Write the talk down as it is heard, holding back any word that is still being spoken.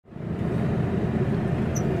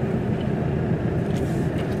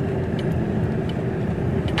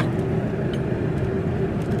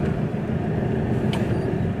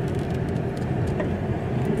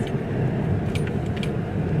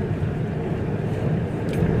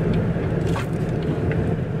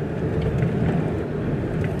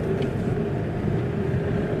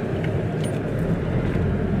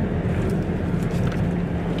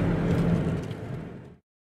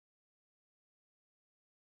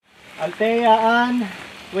Alteaan.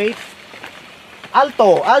 Wait.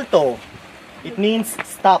 Alto. Alto. It means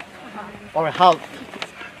stop or halt.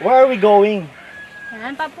 Where are we going?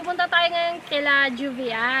 Yan, pupunta tayo ngayon kila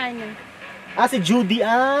Juvian. Ah, si Judy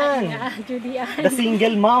Ann. Judy Ann. The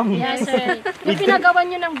single mom. Yes, sir. Yung pinagawa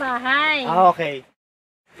nyo ng bahay. Ah, okay.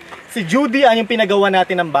 Si Judy Ann yung pinagawa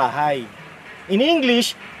natin ng bahay. In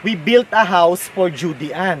English, we built a house for Judy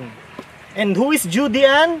Ann. And who is Judy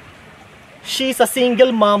Ann? She's a single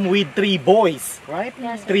mom with 3 boys, right?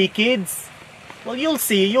 Yes, 3 kids. Well, you'll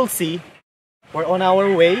see, you'll see. We're on our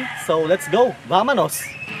way, so let's go. Vámonos.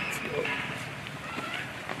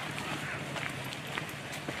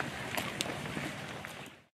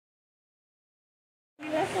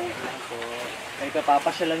 Ay,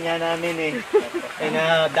 papapasyalan niya namin eh. Ay,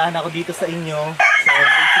 nadaan ako dito sa inyo. So,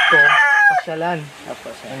 naisip ko, pasyalan.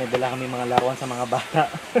 Ay, nadala kami mga laruan sa mga bata.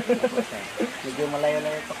 Medyo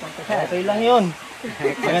malayo-layo pa kung ito. Okay lang yun.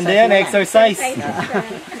 Maganda yan, exercise.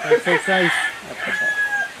 Exercise.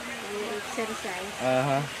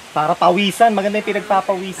 Para pawisan, maganda yung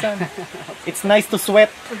pinagpapawisan. It's nice to sweat.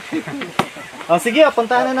 O sige,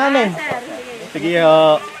 puntahan na namin. Sige,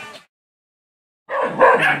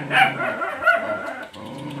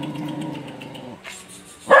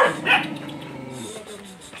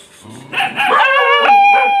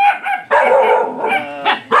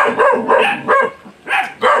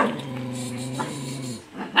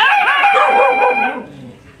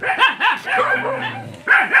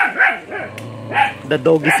 the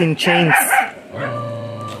dog is in chains.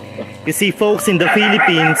 You see, folks, in the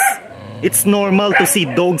Philippines, it's normal to see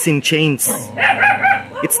dogs in chains.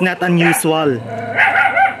 It's not unusual.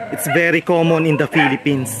 It's very common in the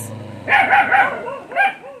Philippines.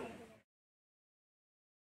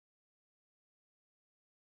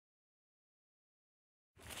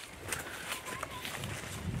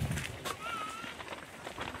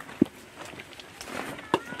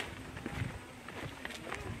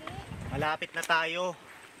 Malapit na tayo.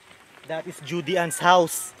 That is Judy Ann's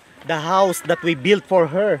house. The house that we built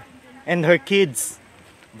for her and her kids.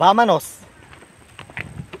 Vámonos!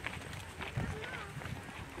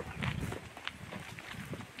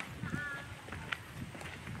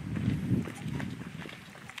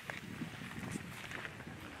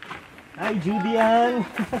 Hi, Judy Ann!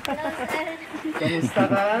 Kamusta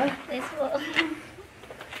ka? Yes po.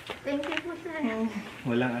 Thank you po, sir.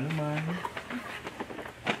 Walang ano man.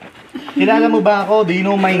 Kilala mo ba ako? Do you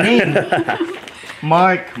know my name?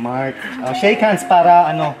 Mark. Shake hands para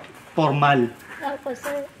ano, formal. Opo,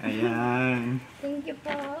 sir. Ayan. Thank you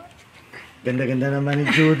po. Ganda-ganda naman ni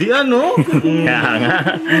Judy, ano? Kaya nga.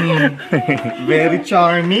 Very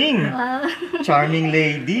charming. Wow. Charming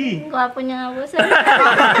lady. Gwapo niya nga po, sir.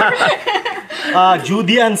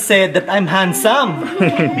 Judy Ann said that I'm handsome.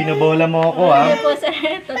 Binobola mo ako, ha? Hindi po, sir.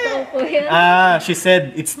 Totoo po yun. She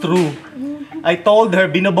said it's true. I told her,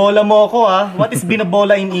 binobola mo ako, ha? What is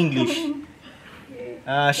binobola in English?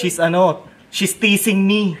 She's teasing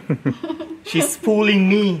me. She's fooling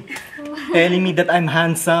me. Telling me that I'm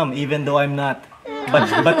handsome even though I'm not.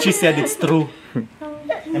 But she said it's true.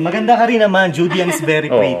 Eh, maganda ka rin naman. Judy Ann is very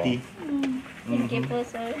pretty. Thank you po,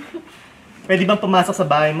 sir. Pwede bang pumasok sa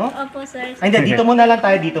bahay mo? Opo, sir. Ay, hindi. Dito muna lang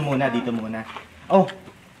tayo. Dito muna. Oh,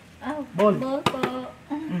 Bol. Bol po.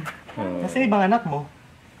 Nasaan yung ibang anak mo?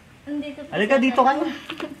 Andito po. Halika, dito ka na.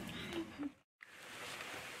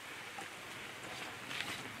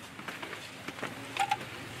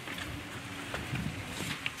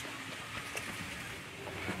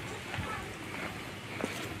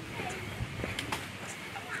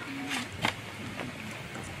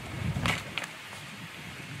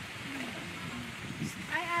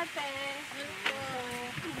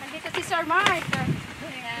 Andito si Sir Mark.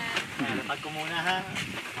 Lapag ko muna, ha?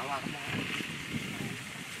 Hawak mo.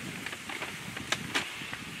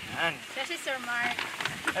 Yan. Siya si Sir Mark.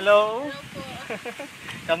 Hello? Hello po.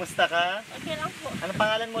 Kamusta ka? Okay lang po. Ano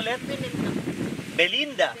pangalan mo ulit? Belinda.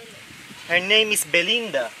 Belinda. Her name is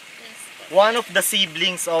Belinda. Yes po. One of the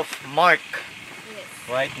siblings of Mark. Yes.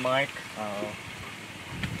 Right, Mark? Oo.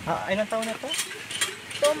 Ilang taon na to?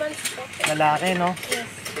 2 months po. Lalaki, no? Yes.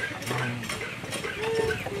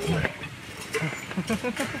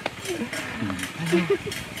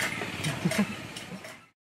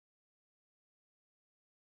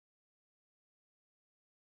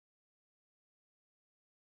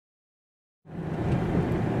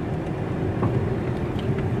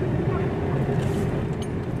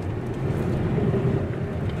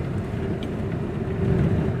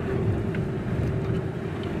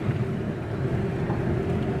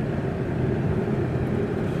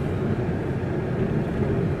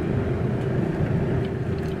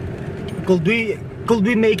 Could we Could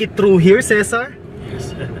we make it through here, Cesar?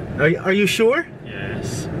 Yes. Are you sure?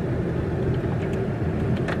 Yes.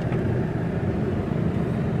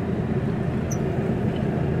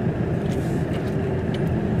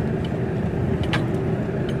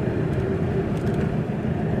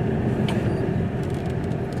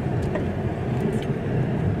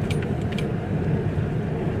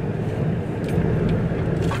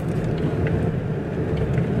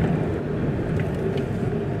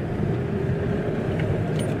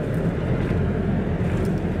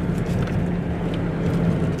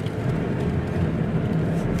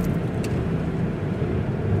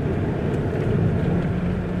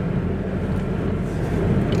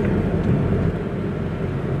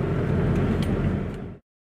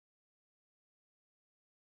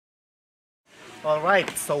 Alright,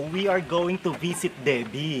 so we are going to visit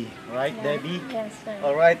Debbie. Right, Debbie? Yes, sir.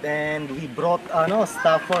 Alright, and we brought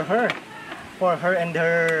stuff for her. For her and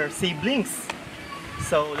her siblings.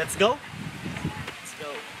 So, let's go. Let's go.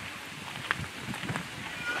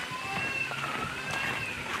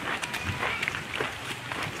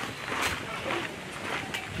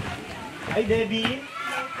 Hi, Debbie!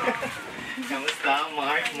 Kamusta?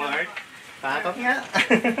 Mark? Patok nga!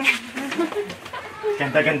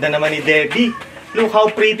 Ganda-ganda naman ni Debbie. Look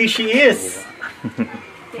how pretty she is.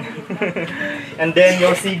 And then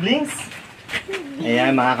your siblings.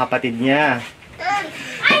 Ayan, mga kapatid niya.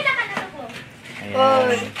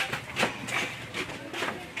 Ayan.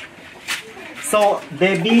 So,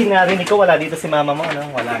 Debbie, narinig ko wala dito si mama mo, ano?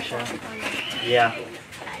 Wala siya. Yeah.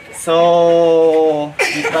 So,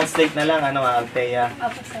 i-translate na lang, Althea.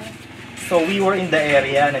 Opo, sir. So we were in the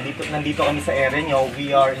area, nandito kami sa area nyo,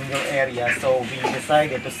 we are in your area, so we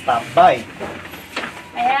decided to stop by.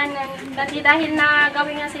 Ayan, dahil na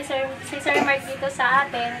gawin nga si Sir Mark dito sa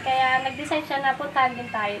atin, kaya nag-decide siya na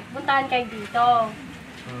puntahan kayo dito.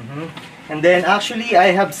 And then actually,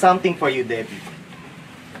 I have something for you, Debbie.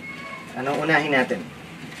 Anong unahin natin?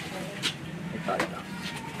 Ito.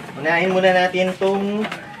 Unahin muna natin itong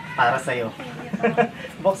para sa'yo.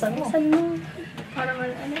 Buksan mo. Buksan mo. Para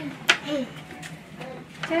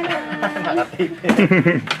Nakatape.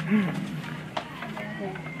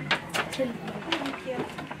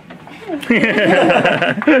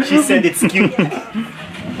 She said it's cute.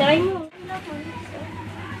 Try mo.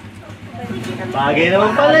 Bagay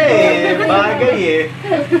naman pala eh. Bagay eh.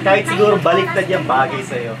 Kahit siguro baliktad yan, bagay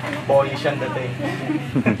sa'yo. Boyish yan dating.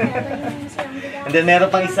 And then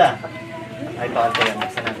meron pang isa. Ay, ito ate yan.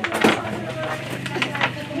 Buksan natin para sa kanya.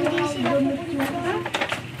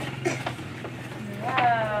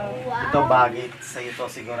 Ito bagay sa'yo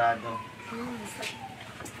to sigurado.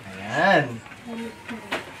 Ayan.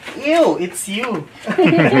 Ew, it's you.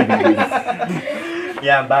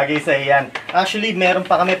 Yan, bagay sa'yo yan. Actually, meron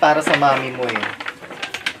pa kami para sa mami mo eh.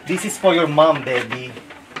 This is for your mom, Debbie.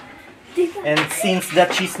 And since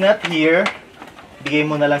that she's not here, bigay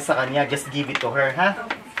mo na lang sa kanya. Just give it to her, ha?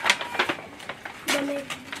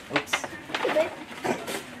 Oops.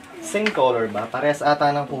 Same color ba? Parehas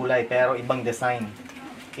ata ng kulay, pero ibang design.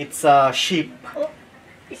 It's a sheep.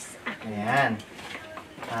 Ayan.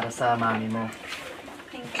 Para sa mami mo.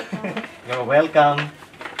 You're welcome.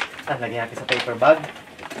 Lagyan natin sa paper bag.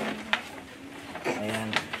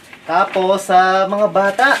 Ayan. Tapos, sa mga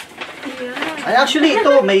bata. Ay, actually,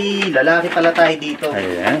 ito, may lalaki pala tayo dito.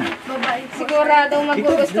 Ayan. Siguradong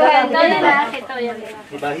magugustuhan. Ito lalaki to yan.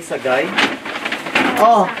 Diba, he's a guy?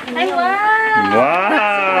 Oh! Ay, wow!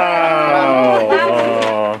 Wow!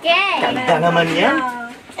 Ganda naman yan.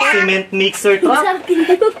 Cement mixer truck.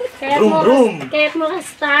 Kaya't Vroom. mo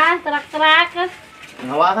kasta, trak-trak.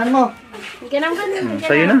 Hawakan mo. Ganun.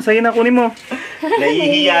 Sa'yo na, kunin mo.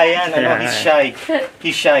 Nahihiya yan.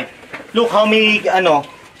 He's shy. Look how many,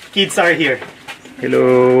 kids are here.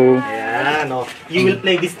 Hello. Ayan, You will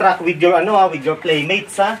play this track with your, with your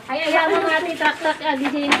playmates, ha? Ay, ayaw mo natin trak-trak.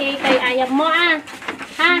 DJ kay ayaw mo,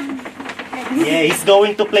 Ha? Yeah, he's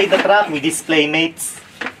going to play the track with his playmates.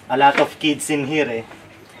 A lot of kids in here, eh.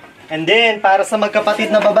 And then, para sa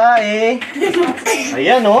magkapatid na babae,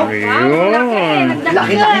 ayan, Ayun.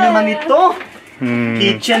 Laki-laki naman ito.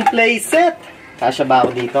 Kitchen playset. Kasya ba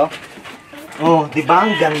ako dito? Oh, di ba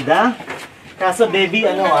ang ganda? Kaso, Debbie,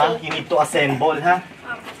 you need to assemble, ha?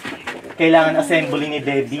 Kailangan assemble ni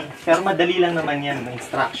Debbie. Pero madali lang naman yan. May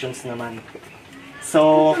instructions naman.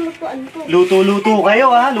 So, luto-luto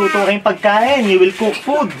kayo, ha? Luto kayong pagkain. You will cook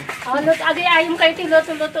food. Ayun kayo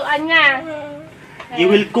tiluto-lutuan nga. You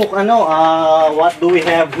will cook, what do we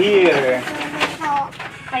have here?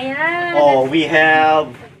 Ayan. Oh, we have...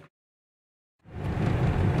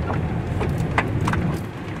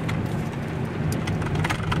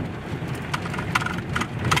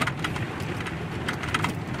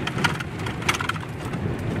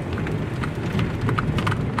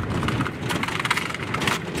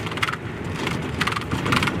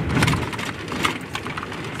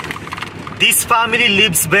 This family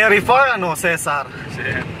lives very far, ano, Cesar?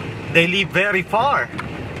 They live very far.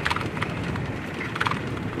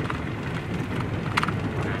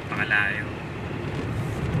 Pakalayo.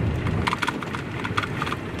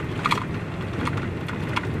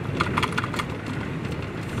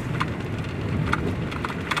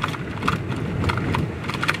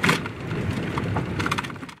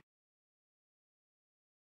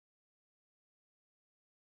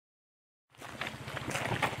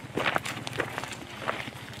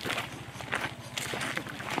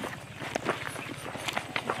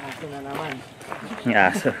 Aso na naman. Ang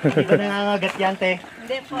aso. Hindi ba nangangagat yan, te?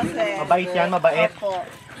 Hindi po, sir. Mabait yan, mabait. Opo.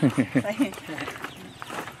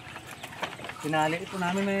 Pinali po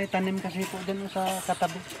namin, may tanim kasi po dun sa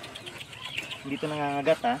katabi. Hindi ito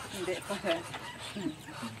nangangagat, ha? Hindi po, sir.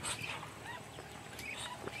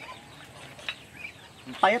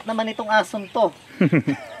 Ang payat naman itong ason to.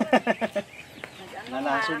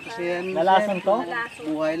 Nalason kasi yan. Nalason to?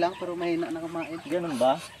 Buhay lang pero mahina na kumain. Ganun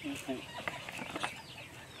ba?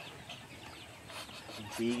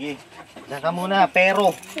 Sige. Diyan ka muna,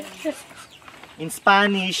 pero. In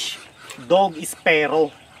Spanish, dog is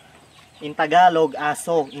pero. In Tagalog,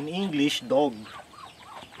 aso. In English, dog.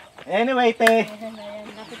 Anyway, te.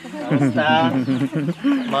 Kamusta?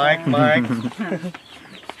 Mark.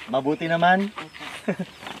 Mabuti naman.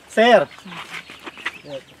 Sir.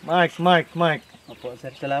 Mark. Opo,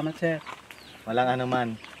 sir. Salamat, sir. Walang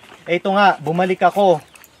anuman. Ito nga, bumalik ako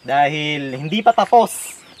dahil hindi pa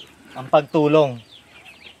tapos ang pagtulong.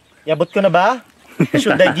 Iabot ko na ba?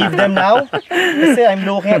 Should I give them now? Kasi I'm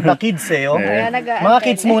looking at the kids eh. Oh. Mga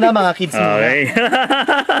kids muna. Okay.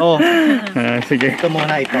 Oh, Sige. ito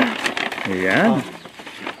muna ito. Ayan. Oh.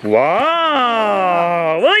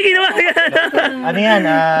 Wow! Uy, ginawa ka! Ano yan?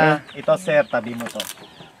 Ito sir, tabi mo to.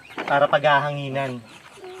 Para paghahanginan.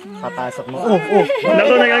 Papasok mo.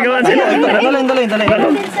 Naku, nagagawa sila. Dali.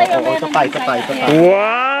 Ito pa.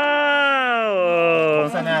 Wow!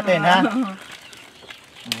 Buksan natin ha.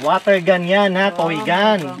 Water gun yan ha, toy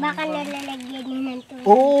gun. Baka nalalagyan niyo ng tubig.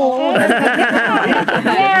 Oo.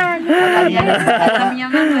 Yan.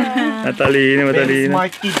 Matalino. Very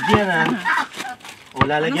smart kid yan ha. O,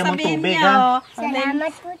 lalagyan mong tubig ha.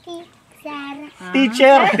 Salamat po, Sarah.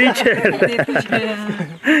 Teacher. Teacher.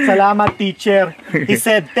 Salamat teacher. He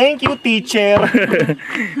said, thank you teacher.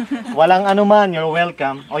 Walang anuman, you're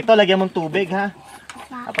welcome. O ito, lagyan mong tubig ha.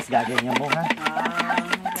 Tapos gaganyan mo ha.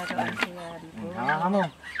 Hanga mo.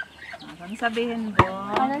 Anong sabihin po?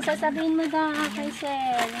 Anong sasabihin mo daw kay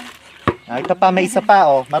sir? Ito pa, may isa pa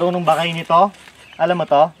oh. Marunong ba kayo nito? Alam mo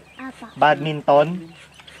to? Apa. Badminton.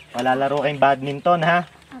 Wala laro kayong badminton ha.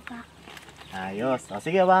 Apa. Ayos. O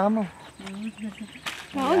sige, hawakan mo.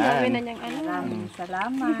 Oo, gawin na niyang ano. Maraming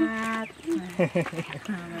salamat.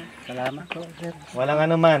 Salamat po, sir. Walang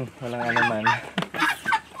anuman.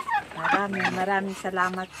 Maraming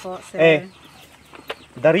salamat po, sir.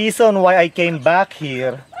 The reason why I came back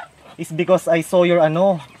here is because I saw your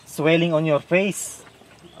swelling on your face.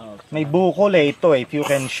 May bukol ito if you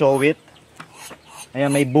can show it.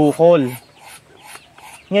 Ayan, may bukol.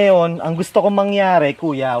 Ngayon, ang gusto kong mangyari,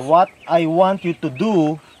 kuya, what I want you to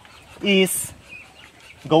do is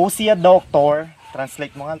go see a doctor.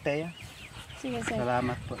 Translate mo nga, Althea. Sige, sir.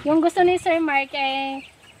 Salamat po. Yung gusto ni Sir Mark ay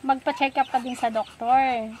magpa-check up ka din sa doktor.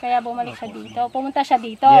 Kaya bumalik siya dito. Pumunta siya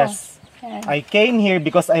dito. Yes. Yan. I came here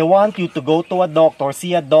because I want you to go to a doctor,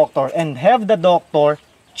 see a doctor, and have the doctor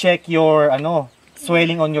check your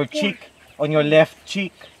swelling on your cheek, on your left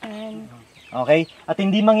cheek. Yan. Okay? At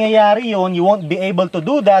hindi mangyayari yon, you won't be able to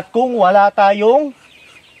do that kung wala tayong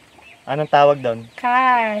anong tawag doon?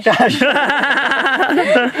 Cash. Cash.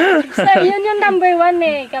 Sir, yun yung number 1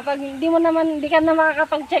 eh. Kapag hindi ka na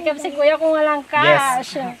makakapag-check up si kuya kung walang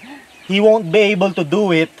cash. He won't be able to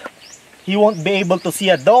do it. He won't be able to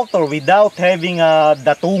see a doctor without having a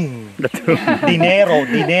datung. Dinero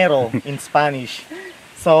in Spanish.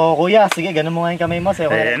 So, kuya, sige, ganun mo nga yung kamay mo.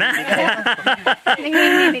 Ayan na.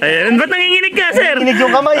 Nanginginig. Ayan, ba't nanginginig ka, sir? Nanginginig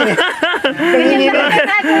yung kamay eh.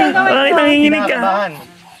 Bakit nanginginig ka? Kinakabahan.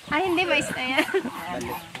 Ay, hindi ba isa yan?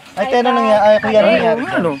 Ay, kaya na nangyari. Ay, kuya, ano nangyari?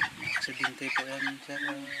 Ano? Aksidente po yan, sir.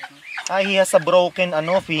 Ay, he has a broken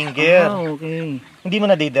finger. Okay. Hindi mo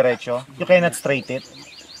na didiretso. You cannot straight it.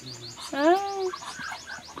 Ah,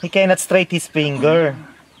 He cannot straight his finger.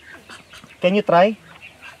 Can you try?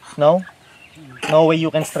 No? No way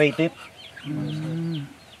you can straight it?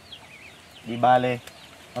 Di bale.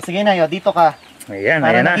 O sige na, yo, dito ka. Ayan,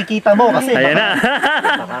 Para ayan na. nakikita mo kasi Ayan na.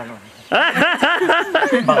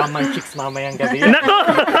 baka man-chicks mamayang gabi. Nako!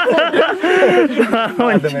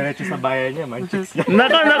 Baka dumiretso sa bayan niya, man-chicks yan.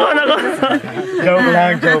 Nako! Joke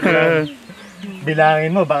lang. Bilangin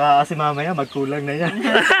mo, baka kasi mamaya magkulang na yan.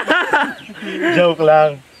 Joke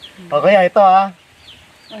lang. Okay, ito ha.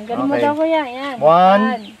 Ang galing mo Okay. daw kuya. Yan.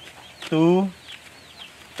 1, 2,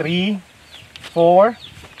 3, 4,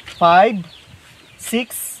 5,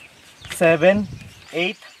 6, 7,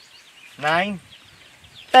 8, 9,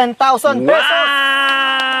 10,000 pesos!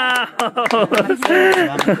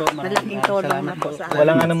 Salamat po, ma'am. Malaking tulong Salamat na po sa amin.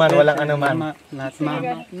 Walang anuman, walang anuman. Lahat,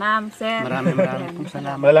 ma'am. Ma'am, sir. Maraming pong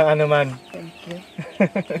salamat. Walang anuman. Thank you.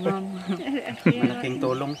 Ma'am. Malaking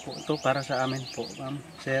tulong po ito para sa amin po, ma'am,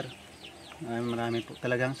 sir. Maraming po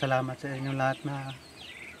talagang salamat sa inyo lahat na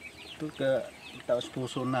taos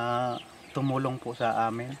puso na tumulong po sa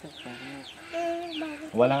amin.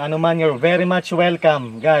 Walang anuman, you're very much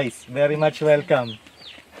welcome, guys. Very much welcome.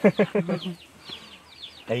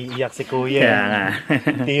 Ay, iyak si Kuya. Kaya nga.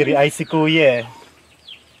 Teary eyes si Kuya.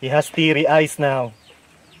 He has teary eyes now.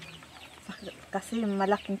 Kasi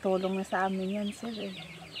malaking tulong na sa amin yan, sir. Eh.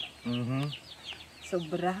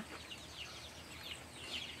 Sobra.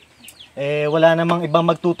 Wala namang ibang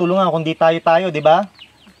magtutulungan kundi tayo, di ba?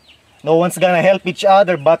 No one's gonna help each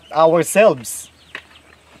other but ourselves.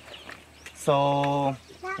 So,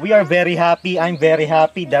 we are very happy. I'm very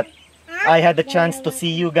happy that I had the chance to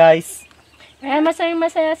see you guys. Ayan,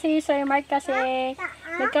 masaya si Sir Mark kasi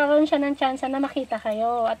nagkaroon siya ng chance na makita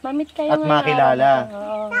kayo at ma-meet kayo. At ngayong makilala. araw na to.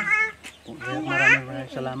 Oo. Sir, maraming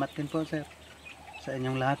salamat din po, sir. Sa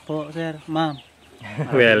inyong lahat po, sir. Ma'am.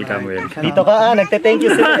 Welcome. Dito ka, nagte-thank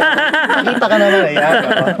you sir. Nakita ka naman, ayan.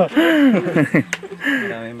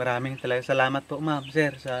 Maraming talaga salamat po, ma'am,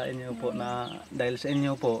 sir, sa inyo po na dahil sa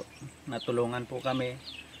inyo po natulungan po kami.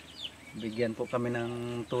 Bigyan po kami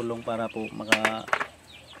ng tulong para po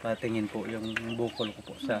makapatingin po yung bukol ko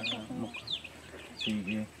po sa mukha.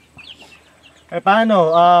 Sige.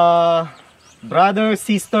 Paano? Brother,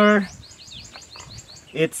 sister,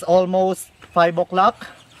 it's almost 5 o'clock.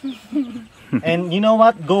 And you know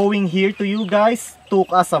what? Going here to you guys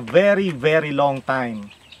took us a very, very long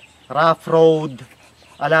time. Rough road,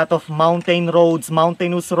 a lot of mountain roads,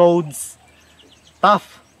 mountainous roads.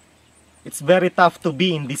 Tough. It's very tough to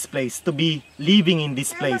be in this place, to be living in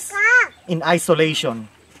this place, in isolation.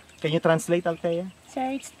 Can you translate, Althea?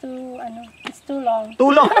 Sir, it's too long.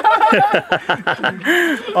 Too long!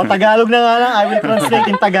 O, Tagalog na nga lang. I will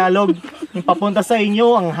translate in Tagalog. Yung papunta sa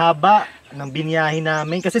inyo, ang haba ng biniyahe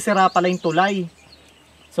namin. Kasi sira pala yung tulay.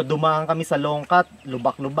 So, dumaan kami sa longkat,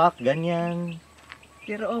 lubak-lubak, ganyan.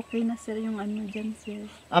 Pero okay na, sir, yung ano dyan, sir.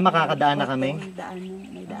 Makakadaan na kami.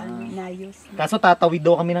 May daan, inayos. Kaso tatawid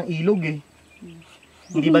daw kami ng ilog eh.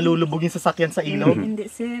 Hindi ba lulubog yung sasakyan sa ilog? Hindi,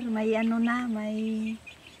 sir. May ano na, may...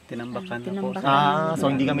 Tinambakan na po. Tinambakan.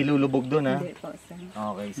 So hindi kami lulubog doon ha? Hindi po, sir.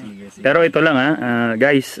 Okay, sige. Pero ito lang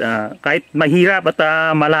guys, kahit mahirap at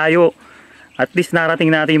malayo, at least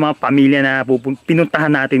narating natin yung mga pamilya na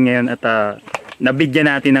pinuntahan natin ngayon at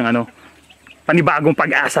nabigyan natin ng panibagong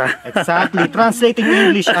pag-asa. Exactly. Translating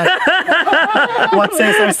English what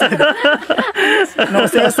Cesar said.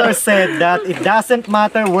 No, Cesar said that it doesn't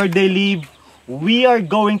matter where they live, we are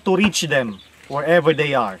going to reach them wherever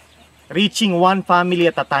they are. Reaching one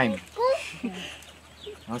family at a time.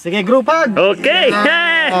 Sige, group hug! Okay!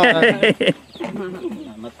 Salamat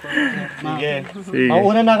po, sir. Ma'am. Sige. Sige.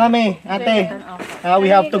 Mauuna na kami, ate.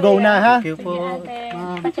 We have to go na ha. Thank you po. Ate,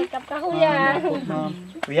 pa-check up ka kuya. Ma'am.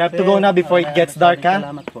 We have to go na before it gets dark ha.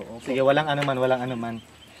 Salamat po. Opo. Sige, walang anuman, walang anuman.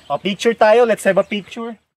 O, picture tayo. Let's have a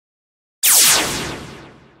picture.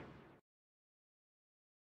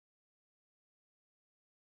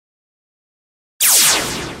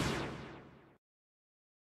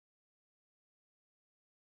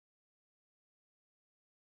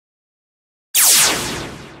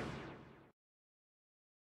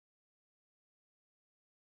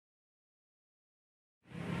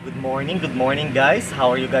 Good morning guys. How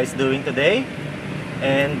are you guys doing today?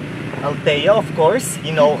 And Althea, of course,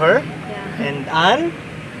 you know her. Yeah. And Anne,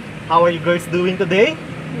 how are you girls doing today?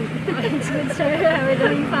 It's good, sir. We're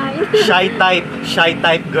doing fine. Shy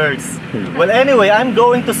type girls. Well, anyway, I'm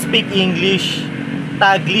going to speak English,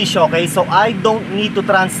 Taglish, okay? So I don't need to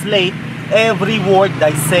translate every word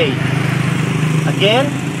I say. Again,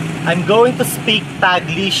 I'm going to speak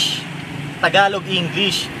Taglish, Tagalog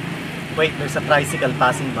English. Wait, there's a tricycle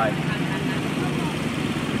passing by.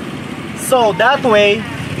 So that way,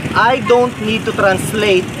 I don't need to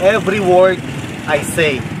translate every word I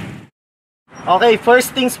say. Okay,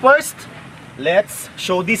 first things first, let's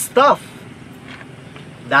show this stuff.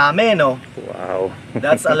 Dami, no? Wow.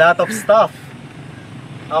 That's a lot of stuff.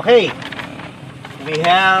 Okay, we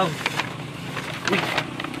have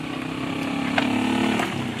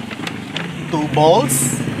 2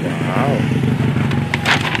 balls. Wow.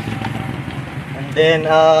 Then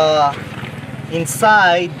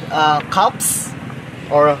inside cups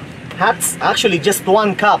or hats, actually just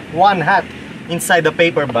one cup, one hat inside the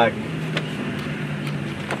paper bag.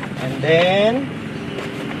 And then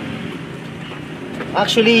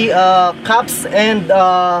actually cups and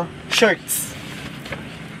shirts.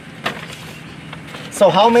 So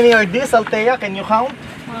how many are these, Althea? Can you count? 1,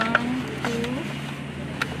 2,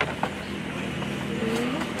 3,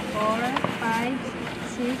 4, 5,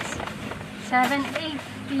 6, 7, 8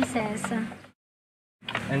 pieces.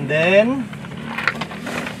 And then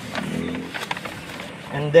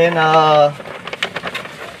a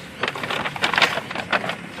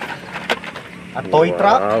toy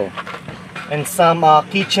truck and some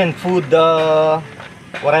kitchen food,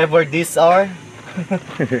 whatever these are.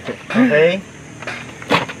 Okay.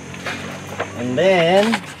 And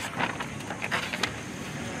then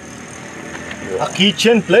a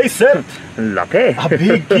kitchen playset. Laki. A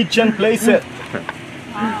big kitchen playset.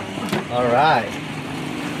 All right.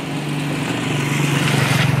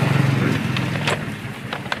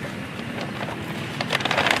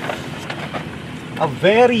 A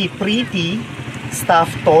very pretty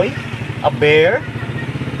stuffed toy, a bear.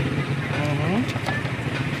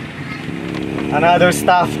 Another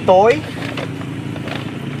stuffed toy.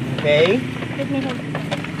 Okay.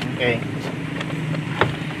 Okay.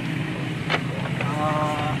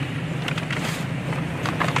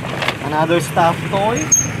 Another stuffed toy.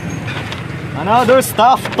 Another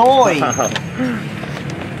stuffed toy.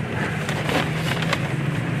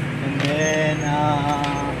 And then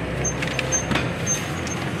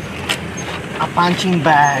a punching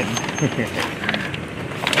bag.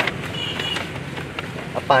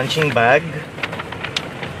 A punching bag.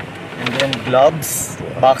 And then gloves,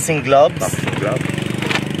 boxing gloves.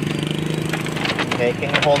 Okay, can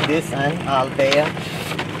you hold this, Althea?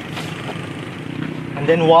 And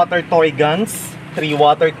then water toy guns, 3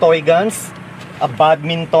 water toy guns, a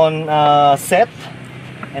badminton set,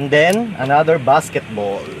 and then another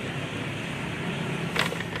basketball.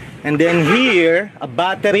 And then here, a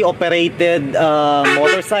battery operated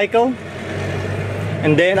motorcycle,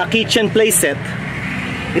 and then a kitchen playset.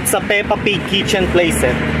 It's a Peppa Pig kitchen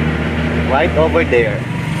playset right over there.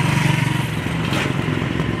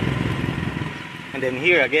 And then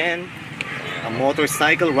here again, a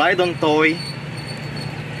motorcycle ride-on toy.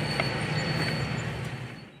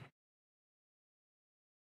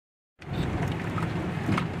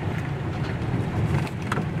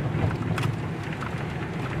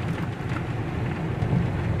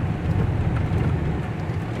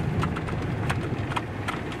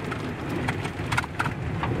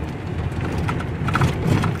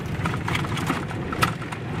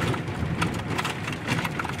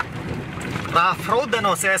 Rough road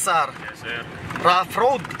ano, Cesar? Yes, sir. Rough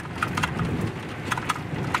road.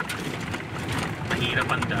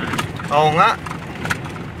 Mahirap ang daan. Oo nga.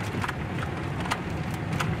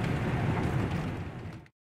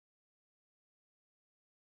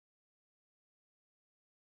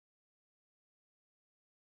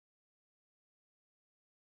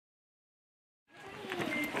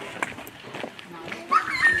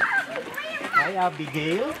 Hi,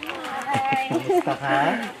 Abigail. Hi. Kamusta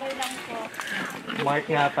ka? Okay lang po. Mark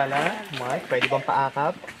nga pala. Mark, pwede bang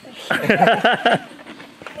paakap?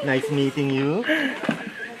 Nice meeting you.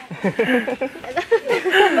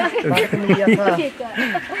 Bakit umiyak ka?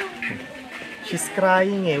 She's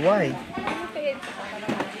crying eh. Why?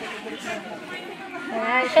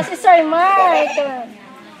 Ayan, kasi Sir Mark.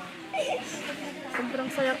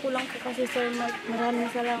 Sobrang saya ko lang po kasi Sir Mark. Maraming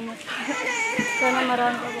salamat. Sana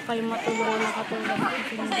marami po kayo matulungan na katulad.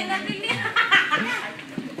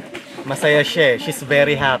 Masaya siya. She's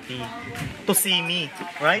very happy to see me.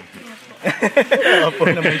 Right? Opo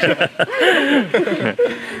naman siya.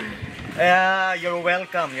 You're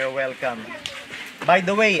welcome. You're welcome. By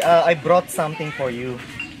the way, I brought something for you.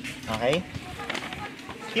 Okay?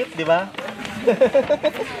 Cute, di ba?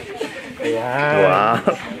 Ayan. Wow.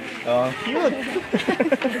 Oh, cute.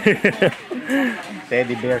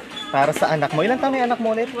 Teddy bear. Para sa anak mo. Ilan taon yung anak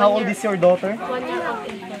mo ulit? How old is your daughter? 1 year old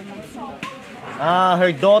and 4 months.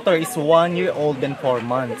 Her daughter is 1 year old and 4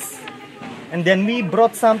 months. And then we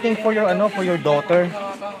brought something for your daughter.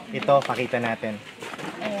 Ito, pakita natin.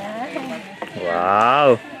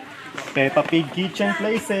 Wow. Peppa Pig kitchen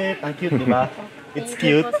playset. Ang cute, di ba? It's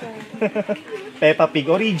cute. Peppa Pig.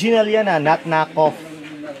 Original yan not knockoff.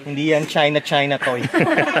 Hindi yan China toy.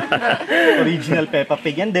 Original Peppa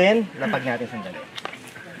Pig. And then, lapag natin sandali.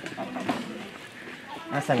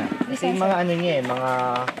 Nasaan na? Kasi yung mga ano niya mga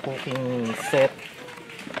cooking set.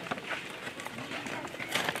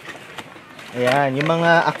 Ayan, yung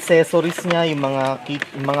mga accessories niya, yung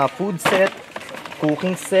mga food set.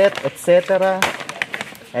 cooking set, etc.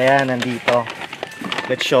 Ayan, nandito.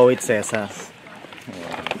 Let's show it, Cesar.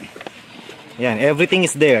 Yan, everything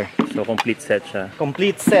is there. So complete set siya.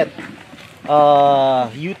 Complete set.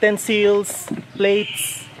 Utensils,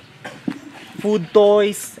 plates, food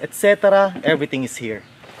toys, etc. Everything is here.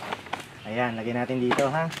 Ayan, lagyan natin dito,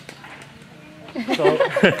 ha? So,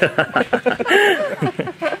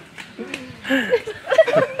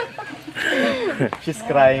 she's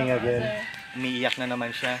crying again. Umiiyak na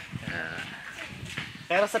naman siya.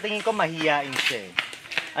 Pero sa tingin ko mahiyain siya eh.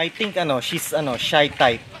 I think she's shy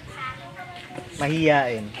type.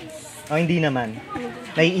 Mahiyain. O hindi naman.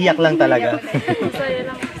 Naiiyak lang talaga. Masaya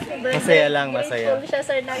lang. Masaya lang, masaya. Grateful siya,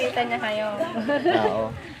 sir, nakita niya kayo.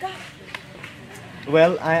 Oo.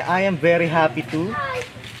 Well, I am very happy too,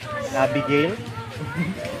 Abigail.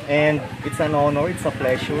 And it's an honor, it's a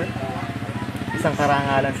pleasure. Isang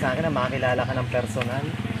karangalan sa akin na makilala ka ng personal.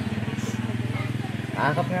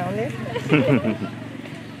 Nakakap nga ulit.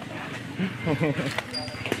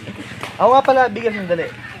 Ako nga pala, Abigail, sandali.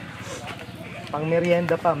 Pang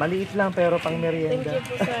merienda pa. Maliit lang pero pang merienda. Thank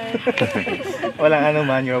you po, sir. Walang ano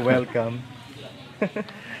man, you're welcome.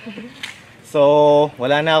 So,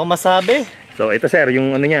 wala na akong masabi. So ito sir,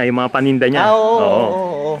 yung ano niya, yung mga paninda niya.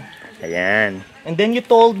 Oo. Ayan. And then you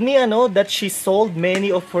told me that she sold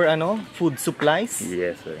many of her food supplies.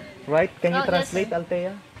 Yes sir. Right? Can you Oh, yes. translate,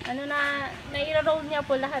 Althea? Nairo-roll niya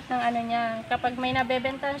po lahat ng niya. Kapag may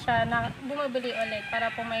nabebenta siya, bumibili ulit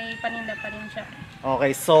para po may paninda pa rin siya.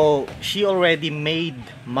 Okay, so she already made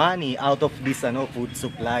money out of these food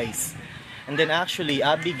supplies. And then actually,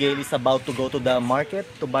 Abigail is about to go to the market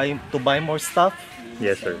to buy more stuff.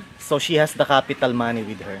 Yes sir. So she has the capital money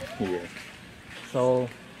with her. Yes. So,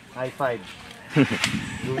 high five.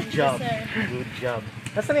 Good job. sir. Good job.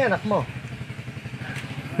 Nasaan yung anak mo?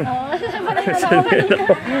 Oo, parang nalaman kanina.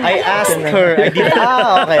 I asked her. I did.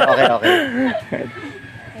 Okay.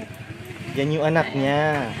 Yan yung anak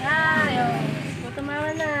niya. Yun. Tumawa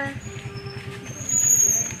na.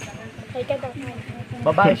 Ay, ka daw.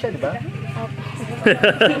 Babae siya, di ba?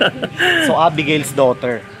 So, Abigail's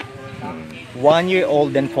daughter. 1 year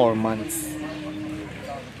old and 4 months.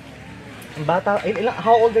 Ang bata,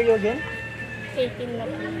 how old are you again? 18 na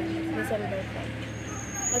po. December po.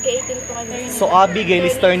 Mag-18 po kami. So, Abigail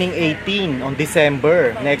is turning 18 on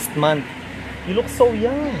December next month. You look so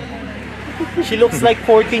young. She looks like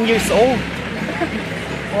 14 years old.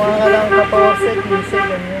 Mukha nga lang 14,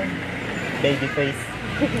 15, ganyan. Baby face.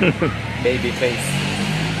 Baby face.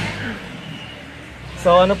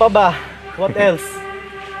 So, ano pa ba? What else?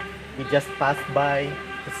 We just passed by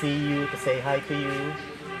to see you, to say hi to you,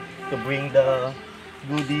 to bring the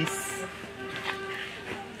goodies.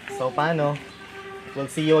 So, paano? We'll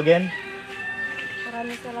see you again.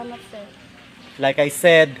 Maraming salamat, sir. Like I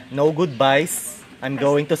said, no goodbyes. I'm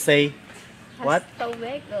going to say, what? Hasta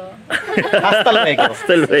luego. Hasta luego.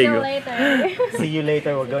 Hasta See you luego. later. See you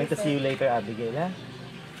later. We're going to see you later, Abigail. Ha?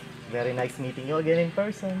 Very nice meeting you again in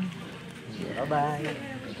person. Bye-bye.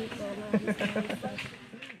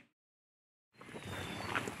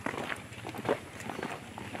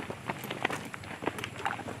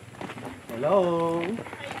 Hello.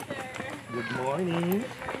 Good morning.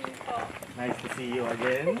 Nice to see you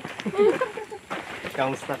again.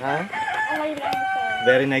 Kamusta ka? Okay lang, sir.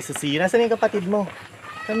 Very nice to see you. Nasaan yung kapatid mo?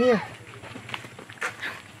 Come here.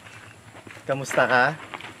 Kamusta ka?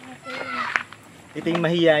 Ito yung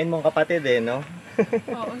mahihain mong kapatid no?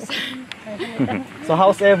 Oo, sir. So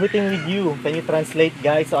how's everything with you? Can you translate,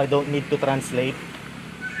 guys, so I don't need to translate?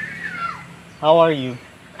 How are you?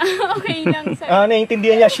 Okay lang, sir.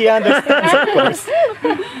 Naiintindihan niya. She understands, of course.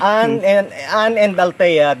 Anne and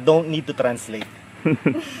Althea don't need to translate.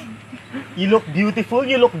 You look beautiful.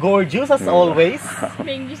 You look gorgeous as always.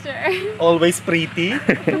 Thank you, sir. Always pretty.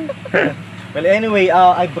 Well, anyway,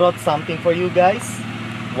 I brought something for you guys.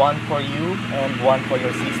 One for you and one for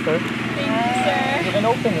your sister. Thank you, sir. You can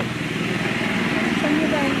open it. Saan mo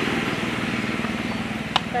lang?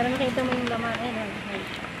 Para makita mo yung laman.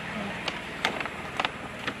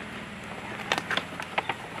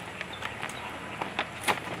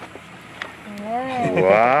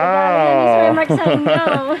 Wow.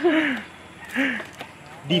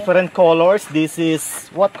 Different colors. This is,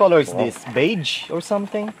 what color is this? Beige or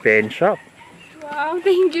something? Pen shop. Wow,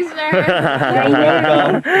 thank you, sir. You're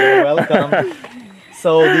welcome. You're welcome.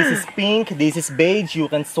 So this is pink, this is beige. You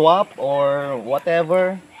can swap or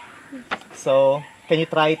whatever. So, can you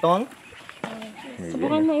try it on?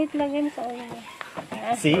 Subukan mo itlagin sa ulo.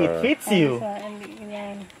 See, it fits you.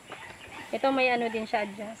 Yan. Ito may din siya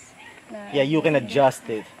adjust. Yeah, you can adjust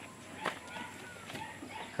it.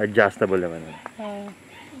 Adjustable naman.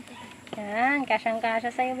 Yan,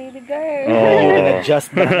 kasyang-kasya sa'yo, baby girl. You can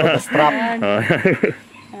adjust the strap.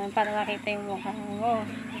 Para makita yung mukha mo.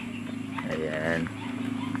 Ayan.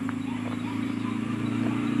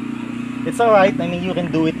 It's alright. I mean, you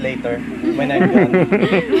can do it later when I'm done.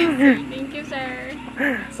 Thank you, sir.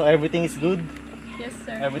 So everything is good? Yes,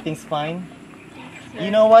 sir. Everything's fine?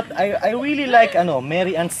 You know what? I really like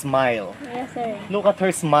Mary Ann's smile. Yes, sir. Look at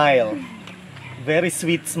her smile. Very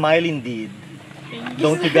sweet smile indeed.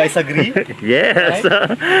 Don't you guys agree? Yes.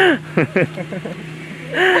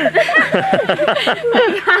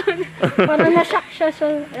 Parang na-shock siya.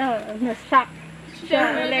 Na-shock siya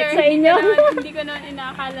ulit sa inyo. Hindi ko naman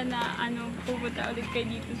inaakala na pupunta ulit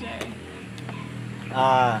kayo dito, sir.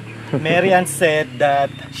 Mary Ann said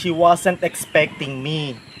that she wasn't expecting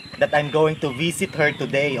me that I'm going to visit her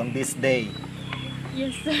today on this day.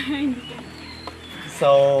 Yes, sir.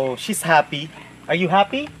 So she's happy. Are you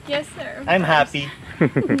happy? Yes, sir. I'm happy.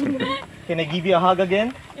 Can I give you a hug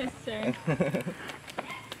again? Yes, sir.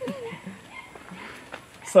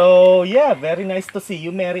 So yeah, very nice to see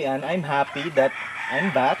you, Mary Ann. I'm happy that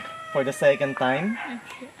I'm back for the second time.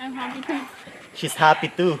 I'm happy too. She's happy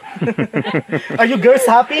too. Are you girls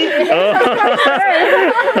happy?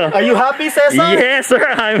 Are you happy, Cesar? Yes, sir.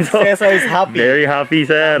 I'm so Cesar is happy. very happy,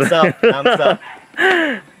 sir. Thumbs up, thumbs up.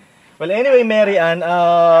 Well, anyway, Mary Ann,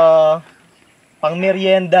 pang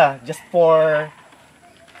merienda, just for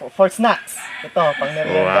snacks. Ito, pang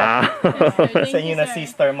merienda. Wow. Sa inyo na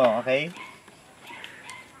sister mo, okay?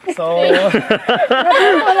 So,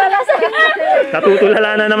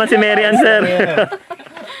 Natutulala na naman si Marian, sir. yeah.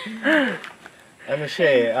 Ano siya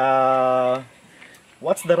eh,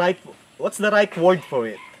 what's the right word for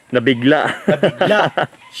it? Nabigla. Nabigla.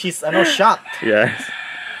 She's shocked. Yes.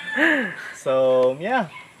 So, yeah.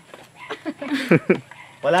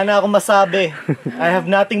 Wala na akong masabi. I have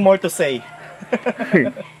nothing more to say.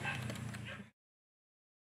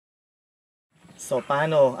 So,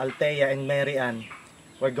 paano, Althea and Mary Ann?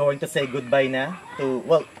 We're going to say goodbye na to,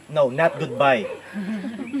 well, no, not goodbye.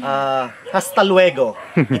 Hasta luego.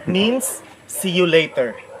 It means see you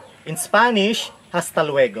later. In Spanish, hasta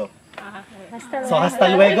luego. So, hasta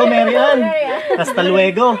luego, Mary Ann. Hasta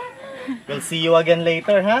luego. We'll see you again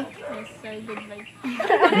later, ha? Yes, sir. Goodbye.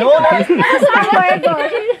 No,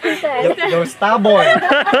 you're stubborn.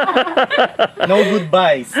 No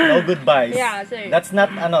goodbyes. No goodbyes. Yeah, sir. That's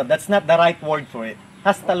not the right word for it.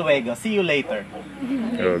 Hasta luego. See you later.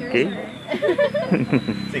 Okay.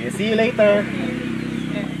 Sige, see you later.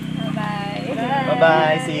 Bye.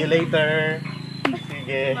 Bye-bye. See you later.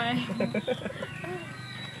 Sige. Bye.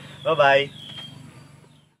 Bye-bye.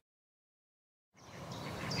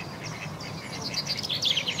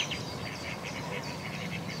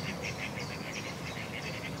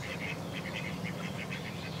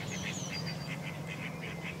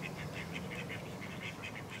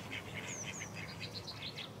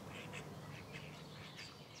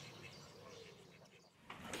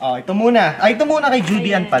 Oh, ito muna. Ito muna kay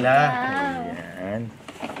Judy Ann pala. Ayan.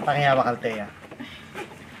 Pakihawak, Althea.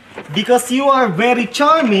 Because you are very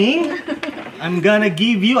charming, I'm gonna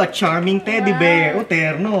give you a charming teddy bear. O,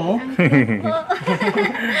 terno.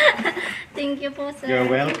 Thank you po, sir. You're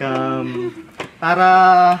welcome.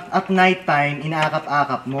 Para at night time,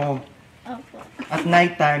 inaakap-akap mo. Opo. At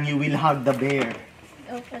night time, you will hug the bear.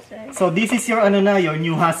 Opo, sir. So this is your your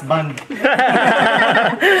new husband.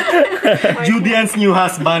 Judy Ann's new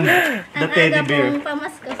husband, the teddy bear. Ang aga pong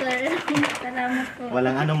pamasko, sir. Salamat po.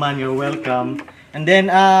 Walang anuman, you're welcome. And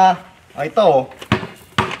then, ito.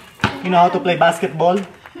 You know how to play basketball?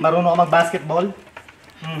 Marunong ka mag-basketball?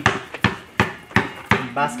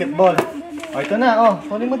 Basketball. O, ito na,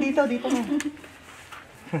 kunin mo dito mo.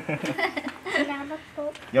 Salamat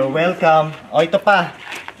po. You're welcome. O, ito pa.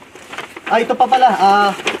 Ito pa pala,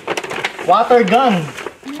 water gun.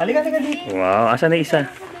 Halika dito. Wow, asan na isa?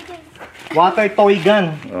 Water toy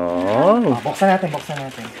gun. Oh. Buksan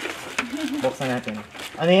natin.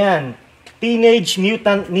 Ano yan? Teenage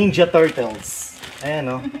Mutant Ninja Turtles.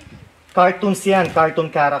 Ayan, Cartoons yan, cartoon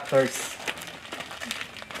characters.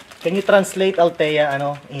 Can you translate, Althea,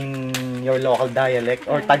 in your local dialect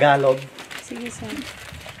or Tagalog? Sige, sir.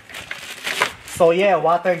 So yeah,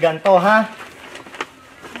 water gun to, ha?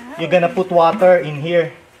 You're gonna put water in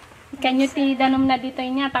here. Can you danom na dito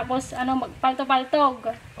niya, tapos magpalto-paltog.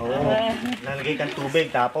 Oo. Lalagay kang tubig,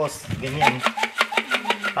 tapos ganyan.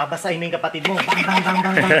 Babasahin mo yung kapatid mo. Bang, bang, bang,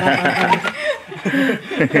 bang, bang, bang.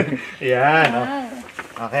 Yan,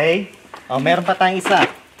 Okay? Meron pa tayong isa.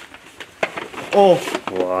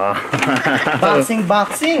 Wow.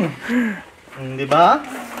 Boxing. Di ba?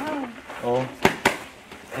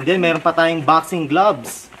 And then meron pa tayong boxing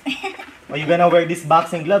gloves. Oh, you gonna wear these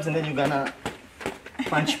boxing gloves and then you gonna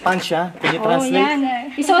punch, ha? Can you Oh, translate? yan.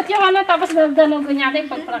 Isuot yung ano, tapos gano'n kunyari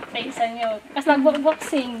pag-practicean nyo. Tapos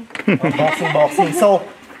nag-boxing. Oh, boxing. So,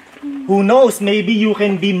 who knows? Maybe you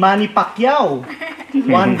can be Manny Pacquiao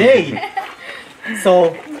one day.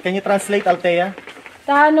 So, can you translate, Althea?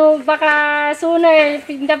 Ano, baka sooner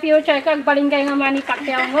in the future, kagbaling kayo nga Manny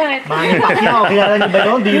Pacquiao mo. Manny Pacquiao. Kilala niyo ba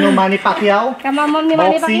yun? Do you know Manny Pacquiao? Kamamam ni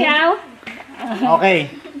Manny Boxing? Pacquiao?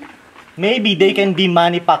 Okay. Maybe they can be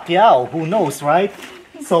Manny Pacquiao. Who knows, right?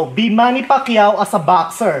 So, be Manny Pacquiao as a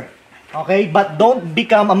boxer. Okay? But don't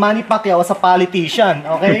become a Manny Pacquiao as a politician.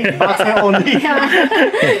 Okay? Boxer only.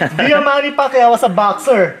 Be a Manny Pacquiao as a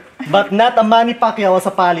boxer. But not a Manny Pacquiao as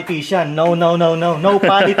a politician. No, no, no, no. No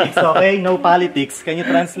politics, okay? No politics. Can you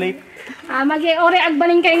translate? Ore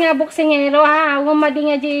agbaling kayo nga boksingero ha. Huwag madi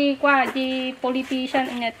nga di politician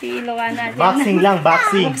inati ilowana. Boxing lang,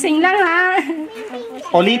 boxing. Boxing lang ha.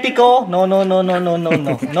 Politiko? No, no, no, no, no, no,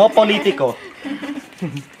 no. No politiko.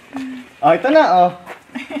 Oh, ito na, oh.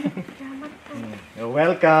 You're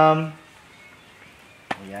welcome.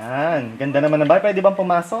 Ayan. Ganda naman ng bahay. Pwede bang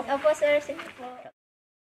pumasok? Opo sir, sige po.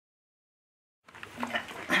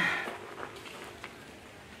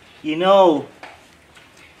 You know,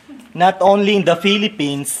 not only in the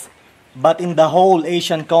Philippines, but in the whole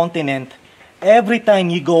Asian continent, every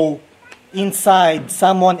time you go inside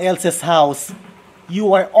someone else's house,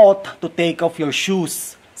 you are ought to take off your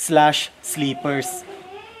shoes/slippers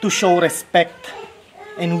to show respect.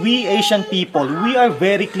 And we Asian people, we are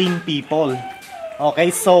very clean people.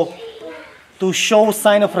 Okay, so to show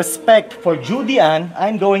sign of respect for Judy Ann,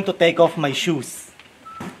 I'm going to take off my shoes.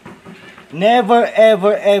 Never,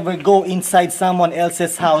 ever, ever go inside someone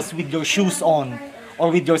else's house with your shoes on or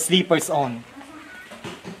with your slippers on.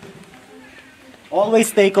 Always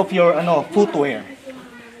take off your footwear.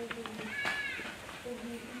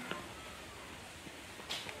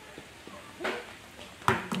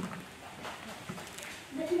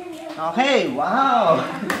 Okay, wow!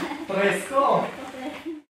 Presko!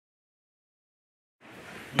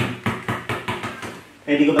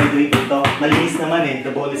 Pwede ko ba i-drink ito? Malinis naman eh.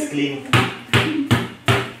 The ball is clean.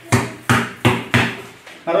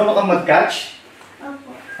 Marunong kang mag-catch?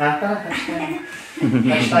 Opo. Ha? Tara, catch tayo.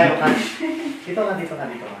 Catch tayo, catch. Dito ka, dito ka,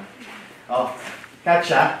 dito ka. Oh,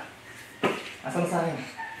 catch ha? Asa mo sa akin?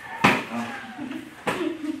 Oh.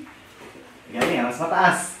 Galing ha, mas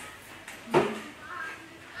mataas.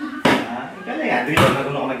 Galing ha, dribble.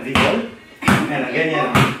 Marunong ka mag-dribble? Ayan,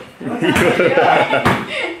 ganyan.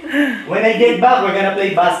 When I get back, we're gonna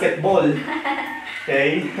play basketball.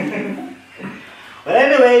 Okay? Well,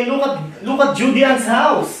 anyway, look at Judy Ann's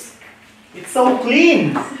house. It's so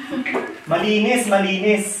clean. Malinis,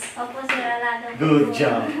 malinis. Opo sir, alaga po. Good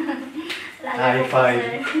job. High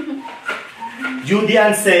five. Judy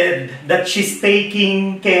Ann said that she's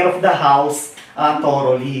taking care of the house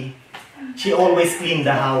thoroughly. She always clean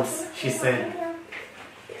the house, she said.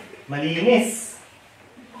 Malinis.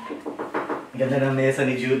 Ganda ng mesa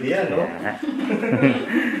ni Judy, no?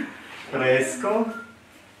 Presko.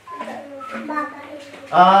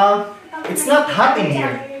 It's not hot in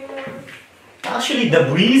here. Actually, the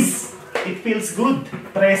breeze, it feels good.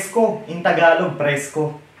 Presko. In Tagalog,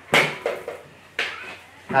 presko.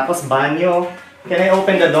 Tapos banyo. Can I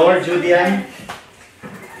open the door, Judy Ann?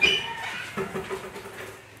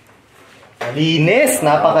 Linis.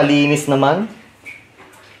 Napakalinis naman.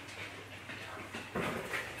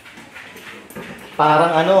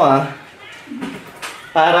 Parang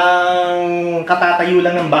parang katatayo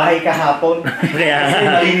lang ng bahay kahapon. Kasi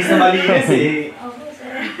malinis na malinis eh.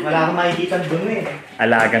 Wala kang makikita dun eh.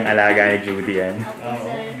 Alagang-alaga ni Judy yan.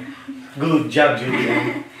 Good job, Judy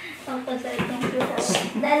Ann. Opo sir, thank you po.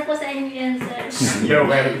 Dahil po sa inyo yan sir. You're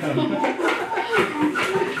welcome.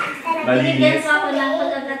 Binigyan po ako ng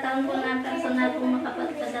pagkakataon po ng personal po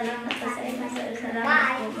makapagpasalamat po sa inyo sir.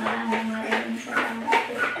 Salamat po. Maraming salamat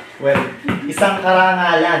po. Well, isang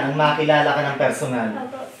karangalan ang makilala ka ng personal.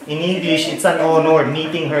 In English, it's an honor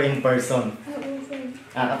meeting her in person.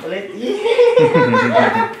 Kapalit.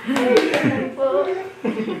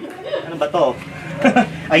 Ano ba to?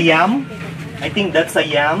 A yam? I think that's a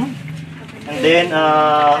yam. And then,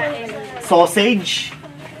 sausage.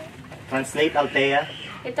 Translate, Althea.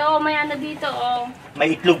 Ito, may ano dito, oh.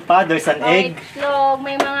 May itlog pa, there's an egg. May itlog,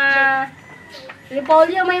 may mga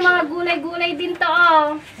repolyo, may mga gulay-gulay din to,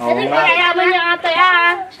 oh. Oo nga. Kayaman niya ate,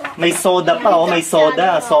 ah. May soda pa, oh, may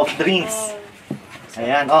soda, soft drinks.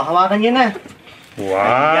 Ayan, oh, hawakan niyo na.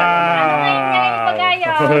 Wow! Thank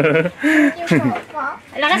you po.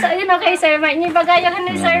 Lakas, yun, okay, Sir Mark. Yung bagayo ka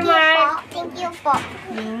ni Sir Mark. Thank you po.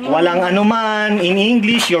 Walang anuman. In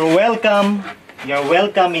English, you're welcome. You're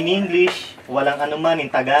welcome in English. Walang anuman in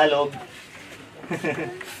Tagalog.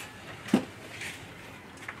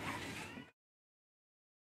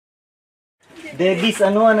 Debbie's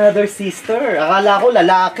another sister. Akala ko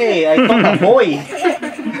lalaki. I thought a boy.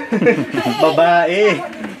 Babae.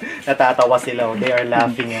 Natatawa sila. They are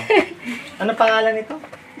laughing. Ano pangalan nito?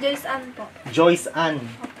 Joyce Ann po. Joyce Ann.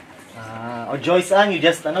 Joyce Ann, you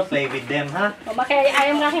just play with them, ha? O, baka